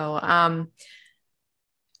show.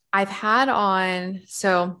 I've had on,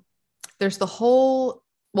 so there's the whole,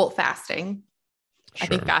 fasting. Sure. I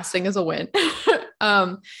think fasting is a win.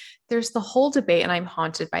 There's the whole debate, and I'm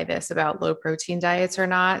haunted by this, about low protein diets or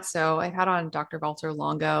not. So I've had on Dr. Walter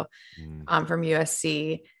Longo from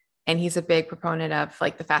USC, and he's a big proponent of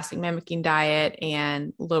like the fasting mimicking diet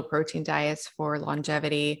and low protein diets for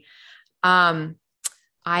longevity.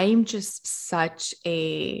 I'm just such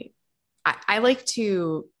I like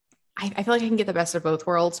to, I feel like I can get the best of both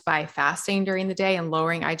worlds by fasting during the day and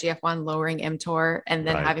lowering IGF-1, lowering mTOR, and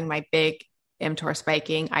then having my big mTOR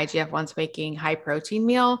spiking, IGF-1 spiking, high protein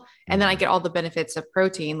meal. And then I get all the benefits of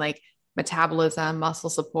protein, like metabolism,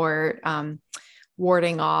 muscle support,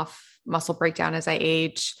 warding off muscle breakdown as I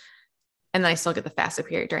age. And then I still get the fasted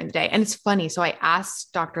period during the day. And it's funny. So I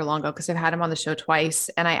asked Dr. Longo, because I've had him on the show twice,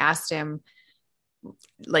 and I asked him,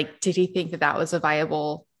 like, did he think that was a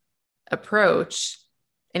viable approach?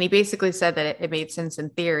 And he basically said that it made sense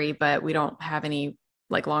in theory, but we don't have any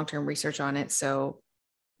like long-term research on it. So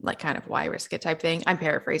like, kind of why risk it type thing. I'm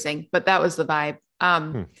paraphrasing, but that was the vibe.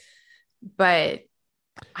 But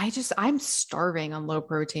I'm starving on low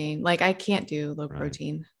protein. Like, I can't do low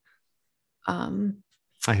protein.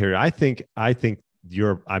 I hear you. I think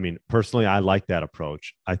personally, I like that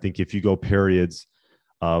approach. I think if you go periods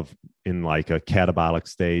in like a catabolic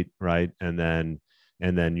state, right, and then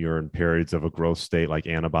you're in periods of a growth state like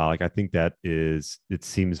anabolic, I think it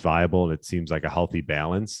seems viable, and it seems like a healthy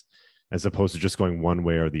balance, as opposed to just going one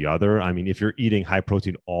way or the other. I mean, if you're eating high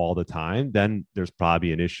protein all the time, then there's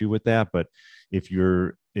probably an issue with that. But if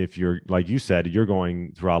you're like you said, you're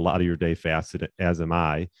going throughout a lot of your day fasted, as am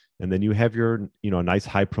I, and then you have your nice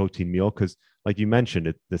high protein meal, because like you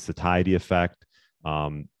mentioned, the satiety effect,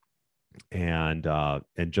 and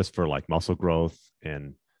just for like muscle growth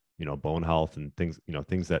and bone health and things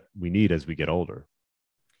that we need as we get older.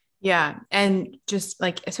 Yeah. And just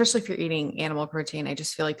like, especially if you're eating animal protein, I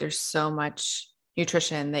just feel like there's so much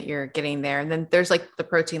nutrition that you're getting there. And then there's like the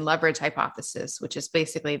protein leverage hypothesis, which is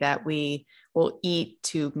basically that we will eat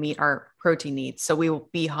to meet our protein needs. So we will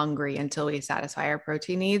be hungry until we satisfy our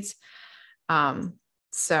protein needs.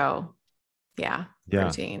 So yeah.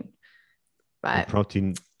 Protein. But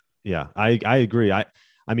protein, Yeah, I agree. I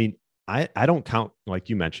mean, I don't count, like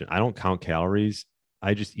you mentioned, I don't count calories.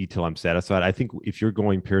 I just eat till I'm satisfied. I think if you're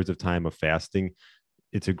going periods of time of fasting,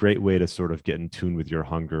 it's a great way to sort of get in tune with your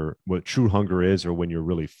hunger, what true hunger is, or when you're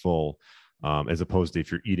really full, as opposed to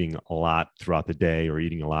if you're eating a lot throughout the day or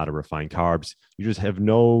eating a lot of refined carbs. You just have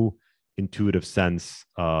no intuitive sense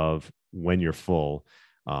of when you're full.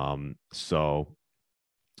 So,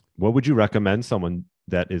 what would you recommend someone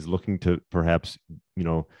that is looking to perhaps, you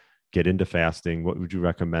know, get into fasting? What would you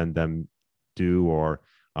recommend them do, or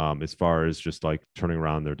as far as just like turning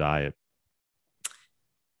around their diet?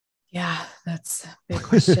 Yeah, that's a big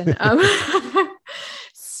question.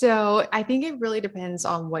 So I think it really depends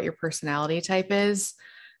on what your personality type is.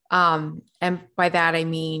 And by that, I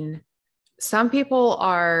mean, some people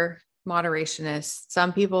are moderationists.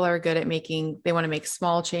 Some people are good at they want to make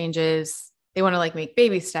small changes. They want to like make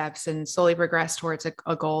baby steps and slowly progress towards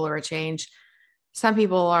a goal or a change. Some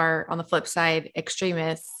people are on the flip side,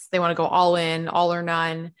 extremists. They want to go all in, all or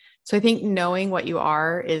none. So I think knowing what you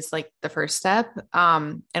are is like the first step,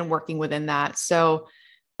 and working within that. So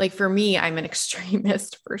like for me, I'm an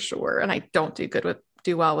extremist for sure. And I don't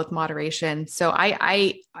do well with moderation. So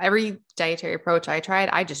every dietary approach I tried,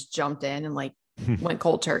 I just jumped in and like went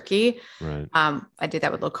cold turkey. Right. I did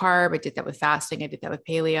that with low carb. I did that with fasting. I did that with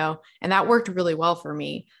paleo, and that worked really well for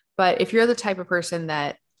me. But if you're the type of person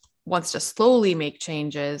that wants to slowly make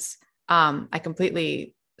changes, I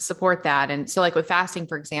completely support that. And so like with fasting,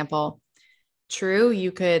 for example, true,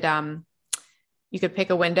 you could pick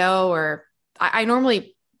a window, or I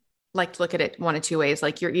normally like to look at it one of two ways.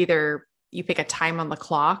 Like you pick a time on the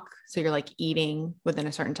clock. So you're like eating within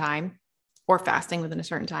a certain time or fasting within a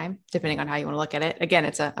certain time, depending on how you want to look at it. Again,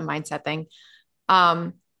 it's a mindset thing.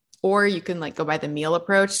 Um, or you can like go by the meal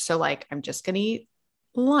approach. So like, I'm just going to eat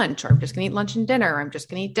lunch, or I'm just going to eat lunch and dinner, or I'm just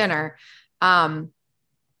going to eat dinner. Um,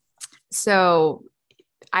 so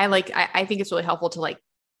I think it's really helpful to like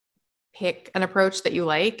pick an approach that you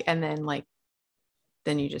like, and then like,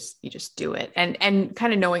 then you just do it, and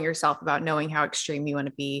kind of knowing yourself about knowing how extreme you want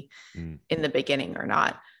to be in the beginning or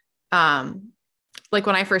not. Like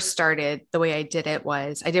when I first started, the way I did it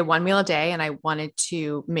was I did one meal a day, and I wanted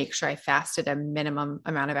to make sure I fasted a minimum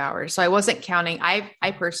amount of hours. So I wasn't counting.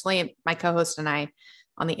 I personally, my co-host and I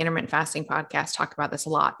on the intermittent fasting podcast talk about this a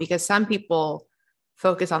lot, because some people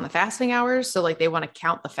focus on the fasting hours. So like they want to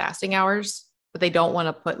count the fasting hours, but they don't want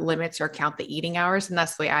to put limits or count the eating hours. And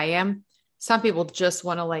that's the way I am. Some people just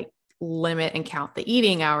want to like limit and count the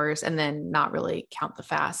eating hours and then not really count the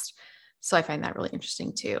fast. So I find that really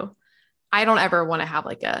interesting too. I don't ever want to have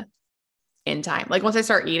like a end time. Like once I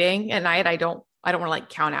start eating at night, I don't want to like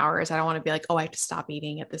count hours. I don't want to be like, oh, I have to stop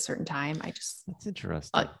eating at this certain time. That's interesting.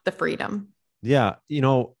 Like the freedom. Yeah. You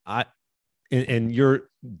know, and you're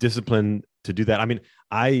disciplined to do that. I mean,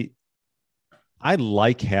 I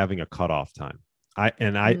like having a cutoff time.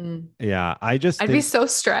 Yeah, I'd be so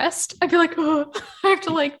stressed. I'd be like, oh, I have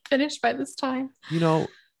to like finish by this time. You know,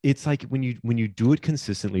 it's like when you do it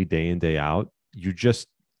consistently day in, day out,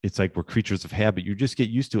 it's like we're creatures of habit. You just get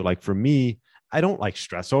used to it. Like for me, I don't like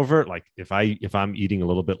stress over it. Like if I'm eating a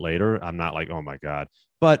little bit later, I'm not like, oh my God.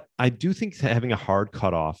 But I do think having a hard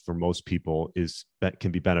cutoff for most people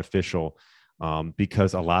can be beneficial,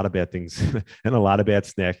 because a lot of bad things and a lot of bad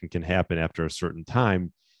snacking can happen after a certain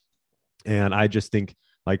time. And I just think,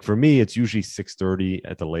 like for me, it's usually 6:30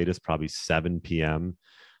 at the latest, probably 7 p.m.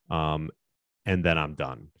 And then I'm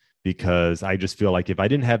done, because I just feel like if I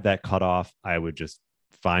didn't have that cutoff, I would just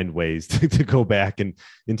find ways to go back and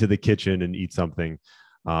into the kitchen and eat something.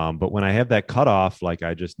 But when I have that cutoff, like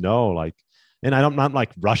I just know, like, and I'm not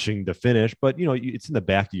like rushing to finish, but you know, it's in the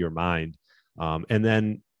back of your mind. And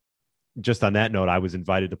then just on that note, I was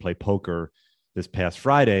invited to play poker this past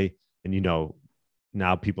Friday, and you know,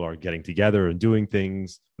 now people are getting together and doing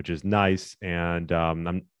things, which is nice. And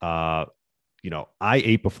you know, I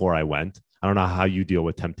ate before I went. I don't know how you deal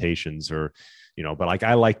with temptations, or, you know, but like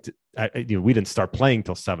you know, we didn't start playing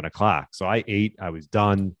till 7 o'clock. So I ate, I was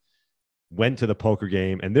done, went to the poker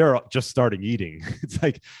game, and they're just starting eating. It's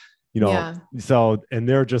like, you know, yeah. So, and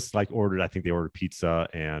they're just like I think they ordered pizza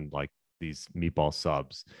and like these meatball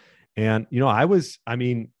subs. And, you know, I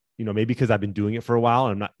mean, you know, maybe because I've been doing it for a while,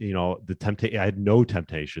 and I'm not, you know, I had no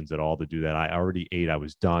temptations at all to do that. I already ate. I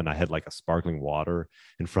was done. I had like a sparkling water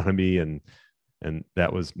in front of me, and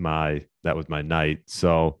that was my night.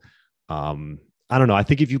 So, I don't know. I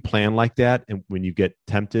think if you plan like that, and when you get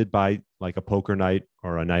tempted by like a poker night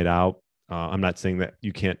or a night out, I'm not saying that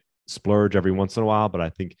you can't splurge every once in a while, but I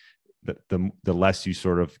think that the less you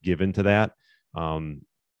sort of give into that,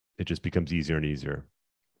 it just becomes easier and easier.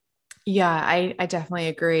 Yeah, I definitely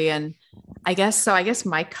agree. And I guess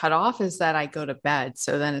my cutoff is that I go to bed.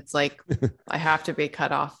 So then it's like I have to be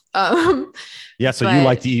cut off. Yeah. So you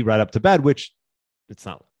like But to eat right up to bed, which it's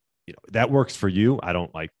not, that works for you. I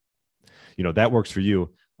don't like, that works for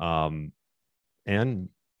you. And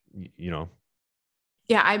you know,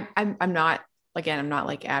 yeah, I'm not, again, I'm not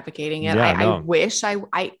like advocating it. yeah, I no, wish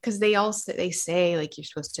because they say like you're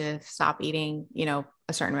supposed to stop eating,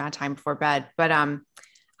 a certain amount of time before bed. But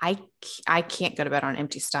I I can't go to bed on an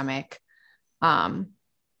empty stomach. Um,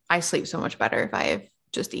 I sleep so much better if I've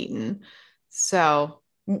just eaten. So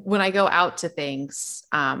when I go out to things,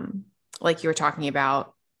 like you were talking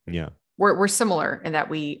about, yeah. we're similar in that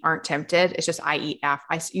we aren't tempted. It's just I eat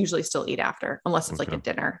after. Usually still eat after, unless it's like Okay. a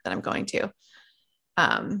dinner that I'm going to.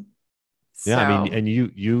 Um, Yeah. I mean, so and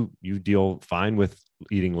you deal fine with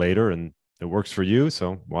eating later and it works for you.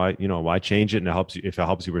 So why change it? And it helps you, if it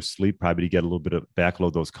helps you with sleep, probably to get a little bit of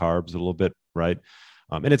backload those carbs a little bit. Right.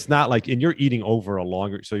 And it's not like, and you're eating over a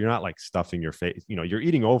longer, so you're not like stuffing your face, you're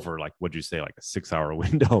eating over like, what'd you say, like a 6 hour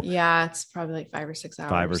window, yeah, it's probably like 5 or 6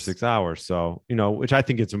 5 or hours. 6 hours. So, which I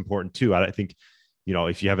think it's important too. I think,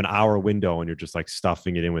 if you have an hour window and you're just like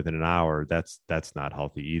stuffing it in within an hour, that's not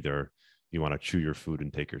healthy either. You want to chew your food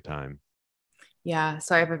and take your time. Yeah.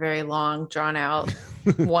 So I have a very long, drawn out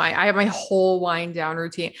wine. I have my whole wind down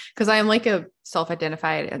routine because I am like a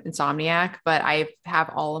self-identified insomniac, but I have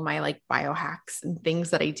all of my like biohacks and things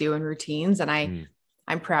that I do and routines. And Mm.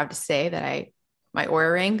 I'm proud to say that my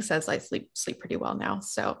Oura ring says I sleep pretty well now.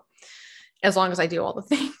 So as long as I do all the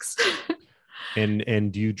things.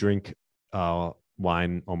 And do you drink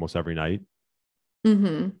wine almost every night?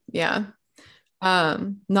 Yeah.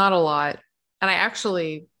 Not a lot. And I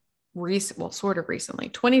actually sort of recently,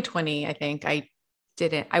 2020, I think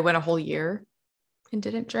I went a whole year and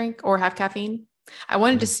didn't drink or have caffeine. I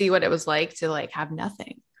wanted to Mm. see what it was like to like have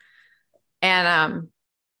nothing. And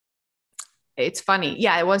it's funny.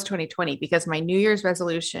 Yeah, it was 2020 because my New Year's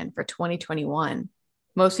resolution for 2021,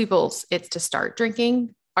 most people's it's to start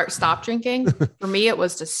drinking or stop drinking. For me, it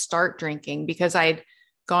was to start drinking because I'd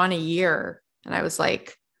gone a year and I was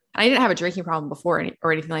like, I didn't have a drinking problem before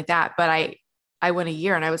or anything like that, but I went a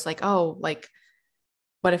year and I was like, oh, like,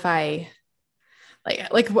 what if I I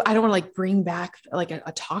don't want to like bring back like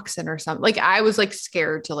a toxin or something. Like I was like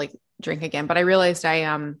scared to like drink again, but I realized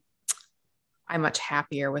I'm much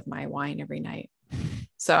happier with my wine every night.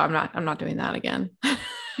 So I'm not doing that again.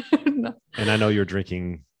 No. And I know you're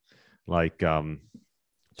drinking like Dry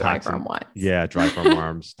toxin, farm wines. yeah, dry farm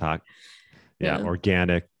farms, yeah, Yeah.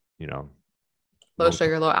 organic, Low low,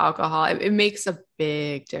 sugar, low alcohol. It makes a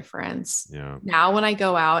big difference. yeah, Now when I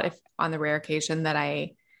go out, if on the rare occasion that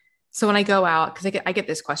so when I go out, because I get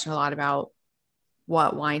this question a lot about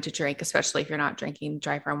what wine to drink, especially if you're not drinking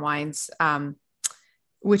dry farm wines,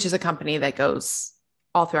 which is a company that goes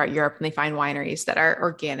all throughout Europe and they find wineries that are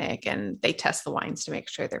organic and they test the wines to make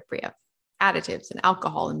sure they're free of additives and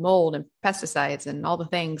alcohol and mold and pesticides and all the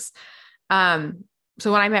things.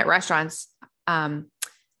 So when I'm at restaurants,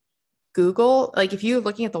 Google, like if you're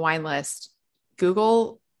looking at the wine list,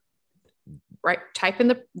 Google, right, type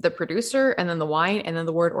in the producer and then the wine and then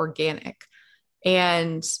the word organic.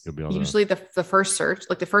 And you'll be able to, usually the first search,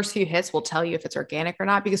 like the first few hits will tell you if it's organic or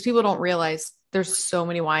not, because people don't realize there's so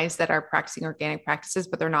many wines that are practicing organic practices,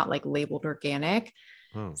 but they're not like labeled organic.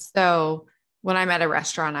 oh, So when I'm at a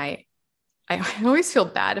restaurant, I always feel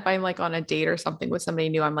bad if I'm like on a date or something with somebody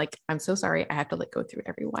new. I'm like, I'm so sorry. I have to like go through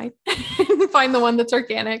every wine and find the one that's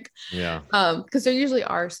organic. yeah, Because there usually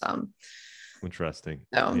are some. interesting,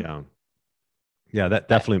 So, yeah. Yeah, that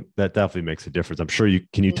definitely makes a difference. I'm sure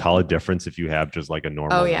can you tell a mhm. difference if you have just like a Oh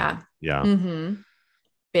normal yeah. one? Yeah.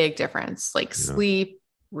 Big difference, like Yeah. sleep,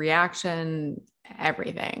 reaction,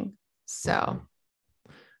 everything. Okay. So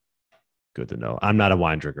Good to know. I'm not a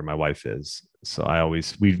wine drinker. My wife is. So I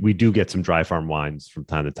always we do get some dry farm wines from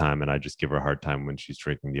time to time, and I just give her a hard time when she's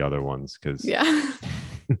drinking the other ones because yeah.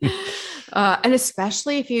 And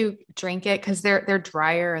especially if you drink it because they're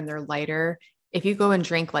drier and they're lighter. If you go and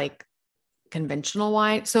drink like conventional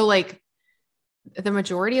wine, so like the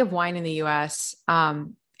majority of wine in the US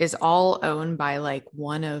is all owned by like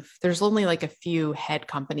there's only like a few head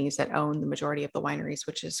companies that own the majority of the wineries,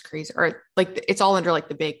 which is crazy. Or like it's all under like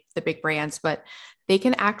the big brands, but they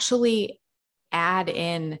can actually add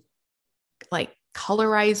in like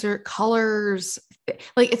colors.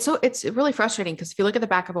 Like it's really frustrating because if you look at the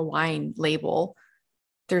back of a wine label,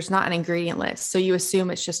 there's not an ingredient list. So you assume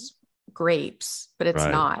it's just grapes, but it's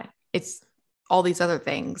right. not. It's all these other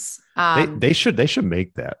things. They should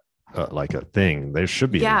make that. like a thing. There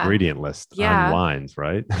should be an Yeah. ingredient list on Yeah. wines,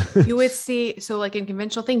 right? You would see, so like in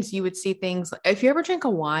conventional things, you would see things. If you ever drink a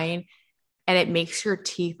wine and it makes your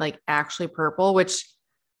teeth like actually purple, which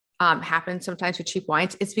happens sometimes with cheap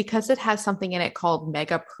wines, it's because it has something in it called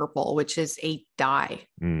mega purple, which is a dye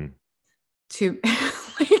Mm. to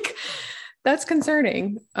like, that's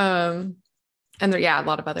concerning. And there, yeah, a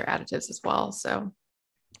lot of other additives as well. So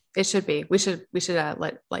it should be, we should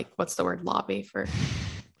let, like, what's the word, lobby for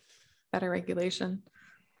better regulation.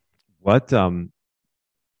 What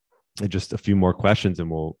just a few more questions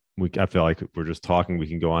and I feel like we're just talking, we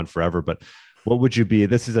can go on forever, but what would you be?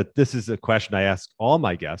 This is a question I ask all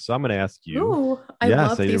my guests. So I'm going to ask you. Ooh, I Yes,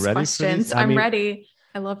 love are you these ready for questions. these? I I'm mean, ready.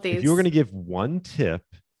 I love if these. you were going to give one tip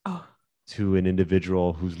Oh, to an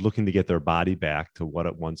individual who's looking to get their body back to what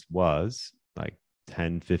it once was, like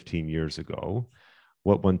 10, 15 years ago,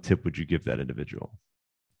 what one tip would you give that individual?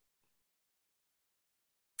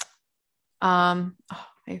 oh,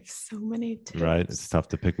 I have so many Right? It's tips. tough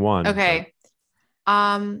to pick one. But Okay.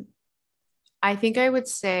 Um, I think I would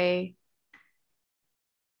say,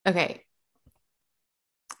 okay,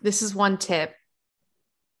 this is one tip,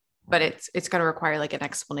 but it's going to require like an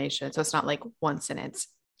explanation. So it's not like one sentence.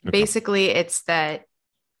 okay. Basically, it's that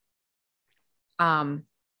um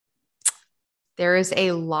there is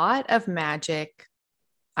a lot of magic,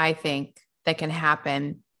 I think, that can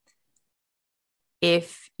happen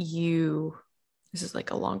if you, this is like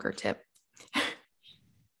a longer tip.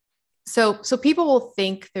 So people will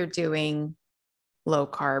think they're doing low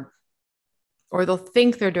carb or they'll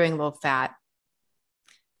think they're doing low fat,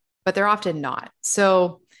 but they're often not.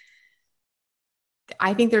 So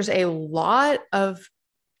I think there's a lot of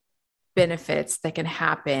benefits that can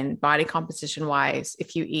happen body composition wise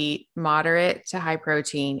if you eat moderate to high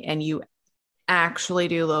protein and you actually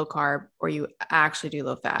do low carb or you actually do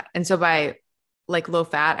low fat. And so by like low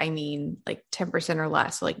fat, I mean like 10% or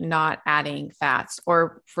less, so like not adding fats,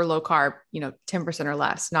 or for low carb, 10% or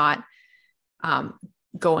less, not um,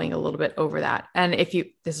 going a little bit over that. And if you,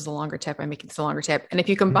 this is a longer tip, I'm making this a longer tip. And if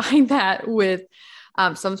you combine that with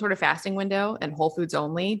some sort of fasting window and whole foods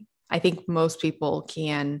only, I think most people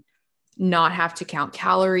can not have to count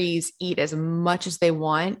calories, eat as much as they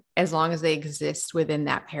want, as long as they exist within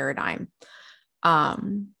that paradigm.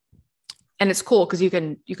 Um, and it's cool because you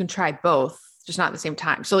can try both, just not at the same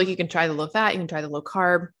time. So like you can try the low fat, you can try the low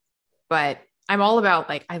carb, but I'm all about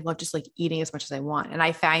like, I love just like eating as much as I want. And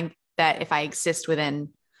I find that if I exist within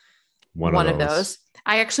One of one of those. those,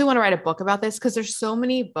 I actually want to write a book about this because there's so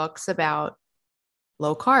many books about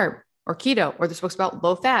low carb or keto, or there's books about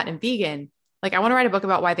low fat and vegan. Like I want to write a book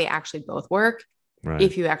about why they actually both work Right.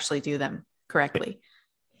 if you actually do them correctly.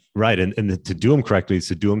 Right. And to do them correctly is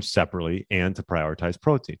to do them separately and to prioritize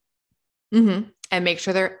protein. Mm-hmm. And make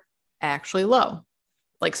sure they're actually low.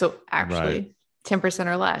 Like, so actually Right. 10%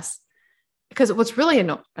 or less. Because what's really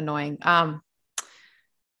annoying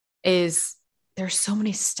is there's so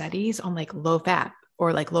many studies on like low fat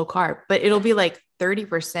or like low carb, but it'll be like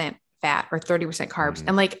 30% fat or 30% carbs. Mhm.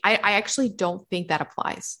 And like, I actually don't think that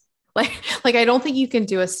applies. Like I don't think you can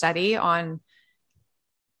do a study on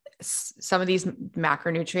some of these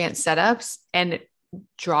macronutrient setups and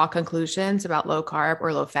draw conclusions about low carb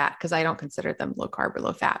or low fat, because I don't consider them low carb or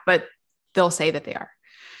low fat, but they'll say that they are.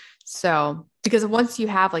 So, because once you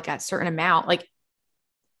have like a certain amount, like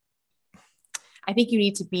I think you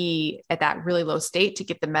need to be at that really low state to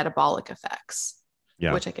get the metabolic effects,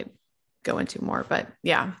 Yeah. which I could go into more, but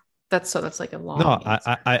yeah, that's like a long No,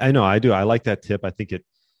 answer. I know I do. I like that tip. I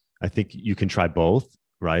think you can try both,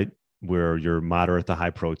 right? Where you're moderate to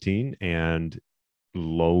high protein and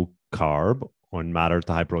low carb, or moderate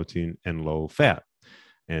to high protein and low fat,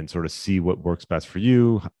 and sort of see what works best for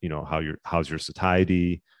you. How's your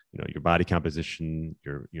satiety, your body composition,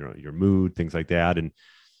 your mood, things like that. And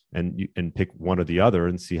pick one or the other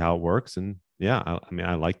and see how it works. And yeah, I mean,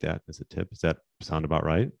 I like that as a tip. Does that sound about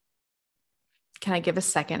right? Can I give a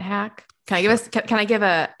second hack? Can I give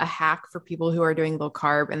a hack for people who are doing low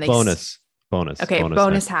carb and Bonus. okay,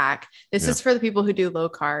 bonus hack. This Yeah. is for the people who do low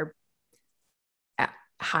carb,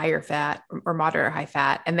 higher fat or moderate or high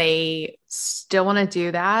fat, and they still want to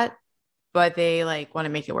do that, but they like want to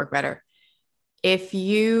make it work better. If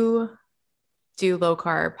you do low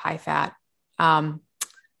carb, high fat, and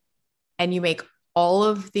you make all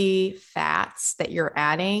of the fats that you're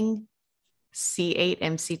adding C8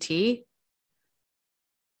 MCT,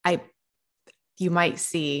 you might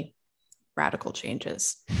see radical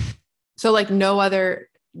changes. So like not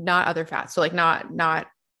other fats. So like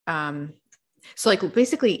so like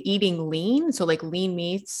basically eating lean. So like lean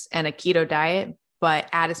meats and a keto diet, but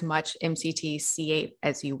add as much MCT C8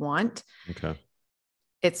 as you want. Okay.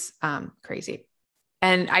 It's crazy.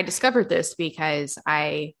 And I discovered this because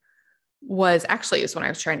it was when I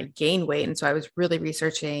was trying to gain weight. And so I was really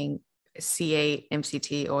researching C8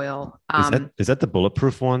 MCT oil. Is that the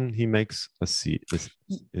bulletproof one he makes? Let's see.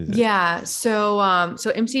 Yeah. So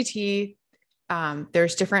MCT,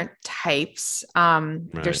 there's different types. Right.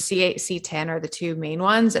 There's C8, C10 are the two main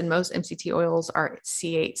ones, and most MCT oils are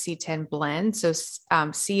C8, C10 blend. So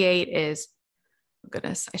C8 is, oh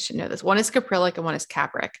goodness, I should know this. One is caprylic and one is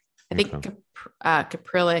capric. I think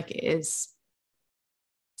caprylic is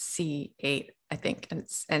C8, I think, and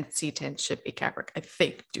C10 should be capric. I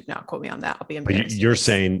think. Do not quote me on that. I'll be embarrassed. But you're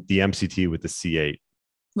saying the MCT with the C8.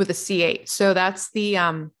 With the C8. So that's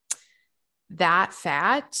the that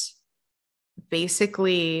fat.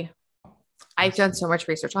 Basically, I've done so much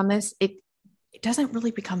research on this. It doesn't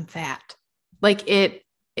really become fat. Like it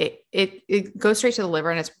goes straight to the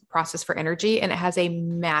liver and it's processed for energy, and it has a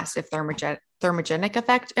massive thermogenic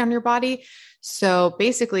effect on your body. So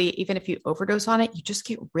basically, even if you overdose on it, you just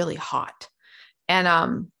get really hot.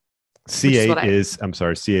 And C8 is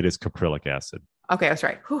caprylic acid. Okay, I was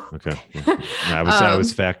right. Whew. Okay. Yeah. I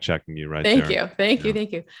was fact checking you right there. Thank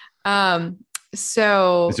you.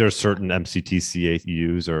 So is there a certain MCT C8 you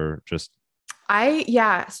use, or just?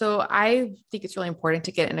 So I think it's really important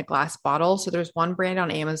to get in a glass bottle. So there's one brand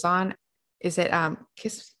on Amazon. Is it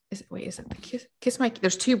Kiss My?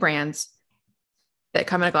 There's two brands that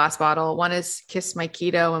come in a glass bottle. One is Kiss My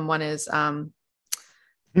Keto and one is another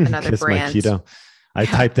Kiss brand. My Keto. I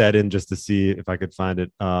typed that in just to see if I could find it.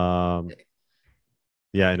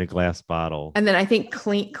 Yeah, in a glass bottle. And then I think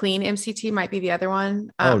clean MCT might be the other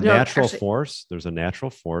one. Natural Force. There's a Natural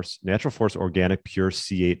Force organic pure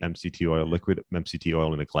C8 MCT oil, liquid MCT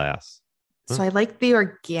oil in a glass. Huh? So I like the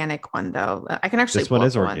organic one though. I can actually. This one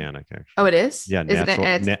is organic, actually. Oh, it is? Yeah,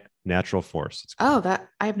 Natural Force. That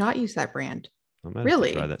I have not used that brand.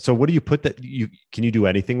 Really? Try that. So what do you put that? Can you do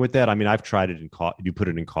anything with that? I mean, I've tried it in coffee. You put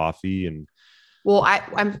it in coffee and. Well,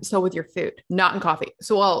 I'm so with your food, not in coffee.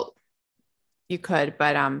 So you could,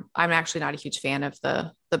 but I'm actually not a huge fan of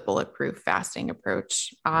the bulletproof fasting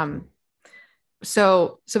approach.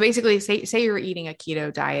 So basically say you're eating a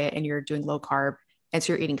keto diet and you're doing low carb, and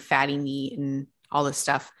so you're eating fatty meat and all this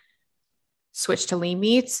stuff. Switch to lean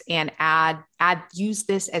meats and use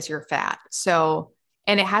this as your fat. So,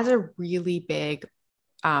 and it has a really big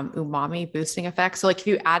umami boosting effect. So like if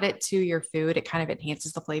you add it to your food, it kind of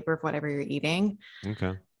enhances the flavor of whatever you're eating.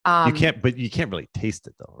 Okay. You can't really taste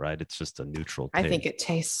it though, right? It's just a neutral taste. I think it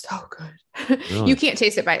tastes so good. Really? You can't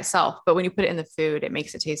taste it by itself, but when you put it in the food, it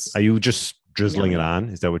makes it taste. Are you just drizzling it on?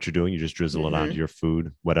 Is that what you're doing? You just drizzle it onto your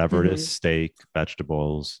food, whatever it is, steak,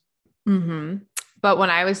 vegetables. But when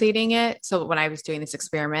I was eating it, so when I was doing this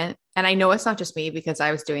experiment, and I know it's not just me because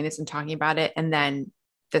I was doing this and talking about it, and then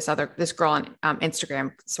this girl on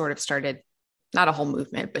Instagram sort of started, not a whole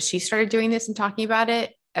movement, but she started doing this and talking about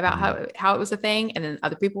it, about how it was a thing. And then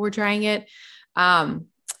other people were trying it.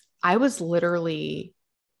 I was literally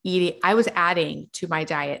I was adding to my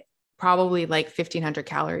diet probably like 1,500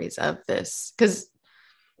 calories of this because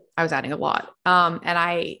I was adding a lot. And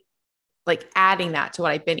I like adding that to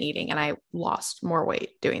what I've been eating, and I lost more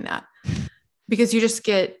weight doing that because you just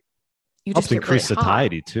increase really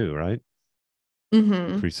satiety too, right?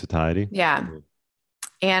 Increase satiety. Yeah.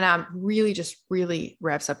 And really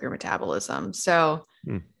revs up your metabolism. So,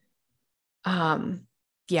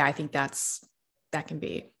 I think that can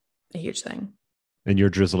be a huge thing. And you're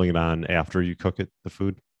drizzling it on after you cook the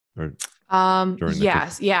food, or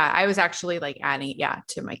yes, I was actually like adding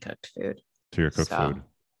to my cooked food. To your cooked food.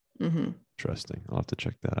 Interesting. I'll have to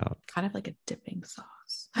check that out. Kind of like a dipping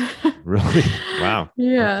sauce. Really? Wow.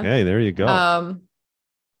 Yeah. Okay, there you go.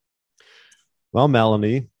 Well,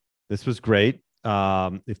 Melanie, this was great.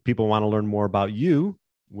 If people want to learn more about you,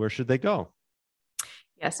 where should they go?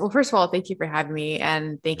 Yes. Well, first of all, thank you for having me,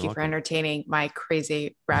 and thank you for entertaining my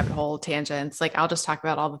crazy rabbit hole tangents. Like I'll just talk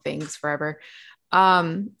about all the things forever.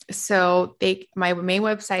 So my main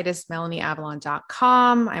website is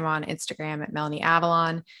melanieavalon.com. I'm on Instagram at Melanie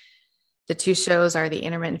Avalon. The two shows are the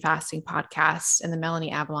Intermittent Fasting Podcast and the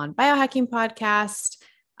Melanie Avalon Biohacking Podcast.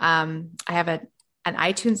 I have an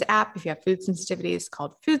iTunes app if you have food sensitivities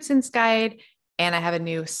called Food Sense Guide. And I have a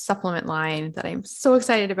new supplement line that I'm so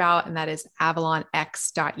excited about, and that is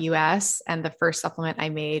avalonx.us. And the first supplement I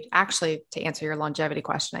made, actually, to answer your longevity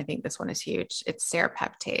question, I think this one is huge. It's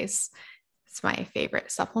serapeptase. It's my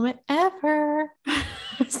favorite supplement ever.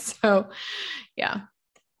 So, yeah,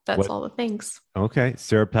 that's all the things. Okay.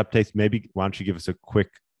 Serapeptase. Maybe why don't you give us a quick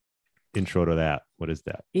intro to that? What is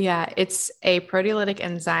that? Yeah, it's a proteolytic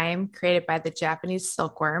enzyme created by the Japanese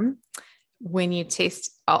silkworm. when you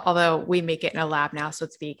taste, although we make it in a lab now, so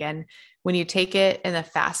it's vegan, when you take it in the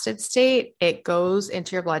fasted state, it goes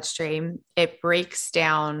into your bloodstream. It breaks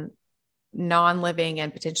down non-living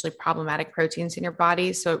and potentially problematic proteins in your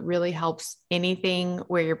body. So it really helps anything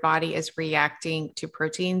where your body is reacting to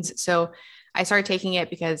proteins. So I started taking it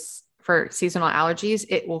because for seasonal allergies,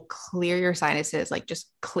 it will clear your sinuses, like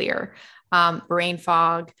just clear, brain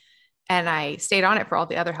fog. And I stayed on it for all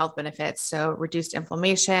the other health benefits. So reduced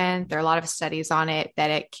inflammation. There are a lot of studies on it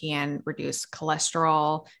that it can reduce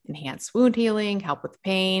cholesterol, enhance wound healing, help with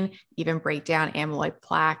pain, even break down amyloid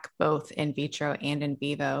plaque, both in vitro and in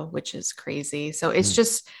vivo, which is crazy. So it's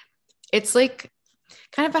just, it's like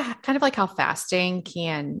kind of like how fasting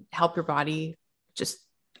can help your body just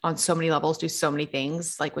on so many levels, do so many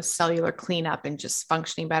things, like with cellular cleanup and just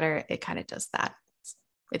functioning better. It kind of does that.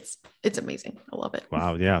 It's amazing. I love it.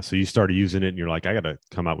 Wow. Yeah. So you started using it and you're like, I got to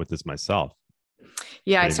come out with this myself.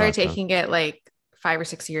 Yeah. I started taking it like 5 or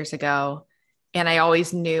 6 years ago. And I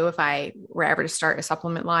always knew if I were ever to start a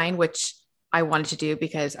supplement line, which I wanted to do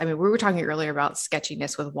because we were talking earlier about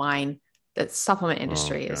sketchiness with wine. The supplement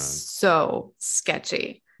industry is so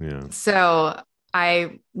sketchy. Yeah. So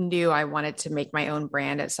I knew I wanted to make my own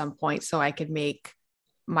brand at some point so I could make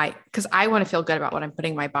because I want to feel good about what I'm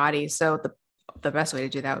putting in my body. So the best way to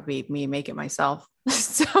do that would be me make it myself.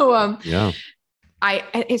 So,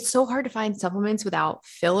 it's so hard to find supplements without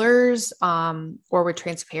fillers, or with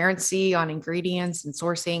transparency on ingredients and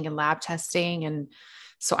sourcing and lab testing. And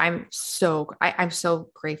so I'm so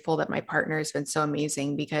grateful that my partner has been so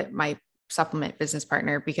amazing, because my supplement business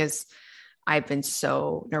partner, because I've been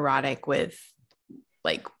so neurotic with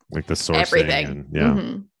like the sourcing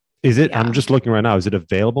everything. Is it, I'm just looking right now. Is it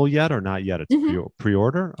available yet or not yet? It's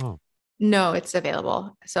pre-order. Oh, no, it's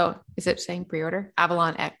available. So is it saying pre-order?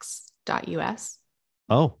 AvalonX.us.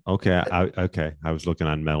 Oh, okay. I was looking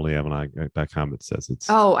on MetalyAvalon.com. It says it's.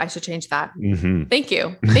 Oh, I should change that. Mm-hmm. Thank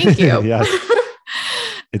you. Yes.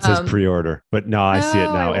 It says pre-order, but no, I see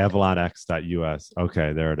it now. AvalonX.us.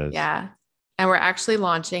 Okay, there it is. Yeah. And we're actually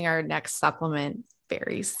launching our next supplement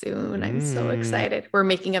very soon. I'm so excited. We're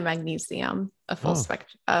making a magnesium, a full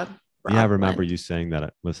spectrum. Yeah, I remember you saying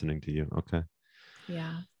that listening to you. Okay.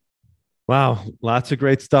 Yeah. Wow. Lots of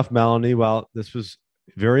great stuff, Melanie. Well, this was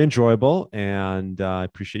very enjoyable and I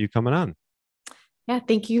appreciate you coming on. Yeah.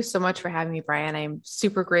 Thank you so much for having me, Brian. I'm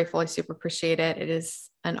super grateful. I super appreciate it. It is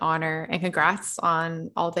an honor, and congrats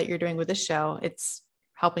on all that you're doing with this show. It's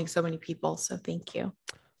helping so many people. So thank you.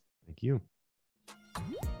 Thank you.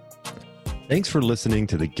 Thanks for listening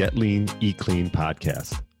to the Get Lean, Eat Clean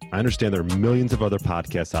podcast. I understand there are millions of other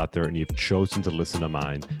podcasts out there and you've chosen to listen to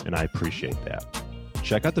mine, and I appreciate that.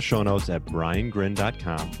 Check out the show notes at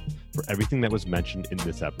briangrin.com for everything that was mentioned in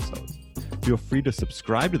this episode. Feel free to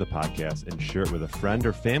subscribe to the podcast and share it with a friend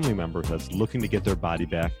or family member that's looking to get their body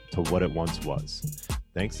back to what it once was.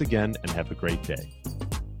 Thanks again and have a great day.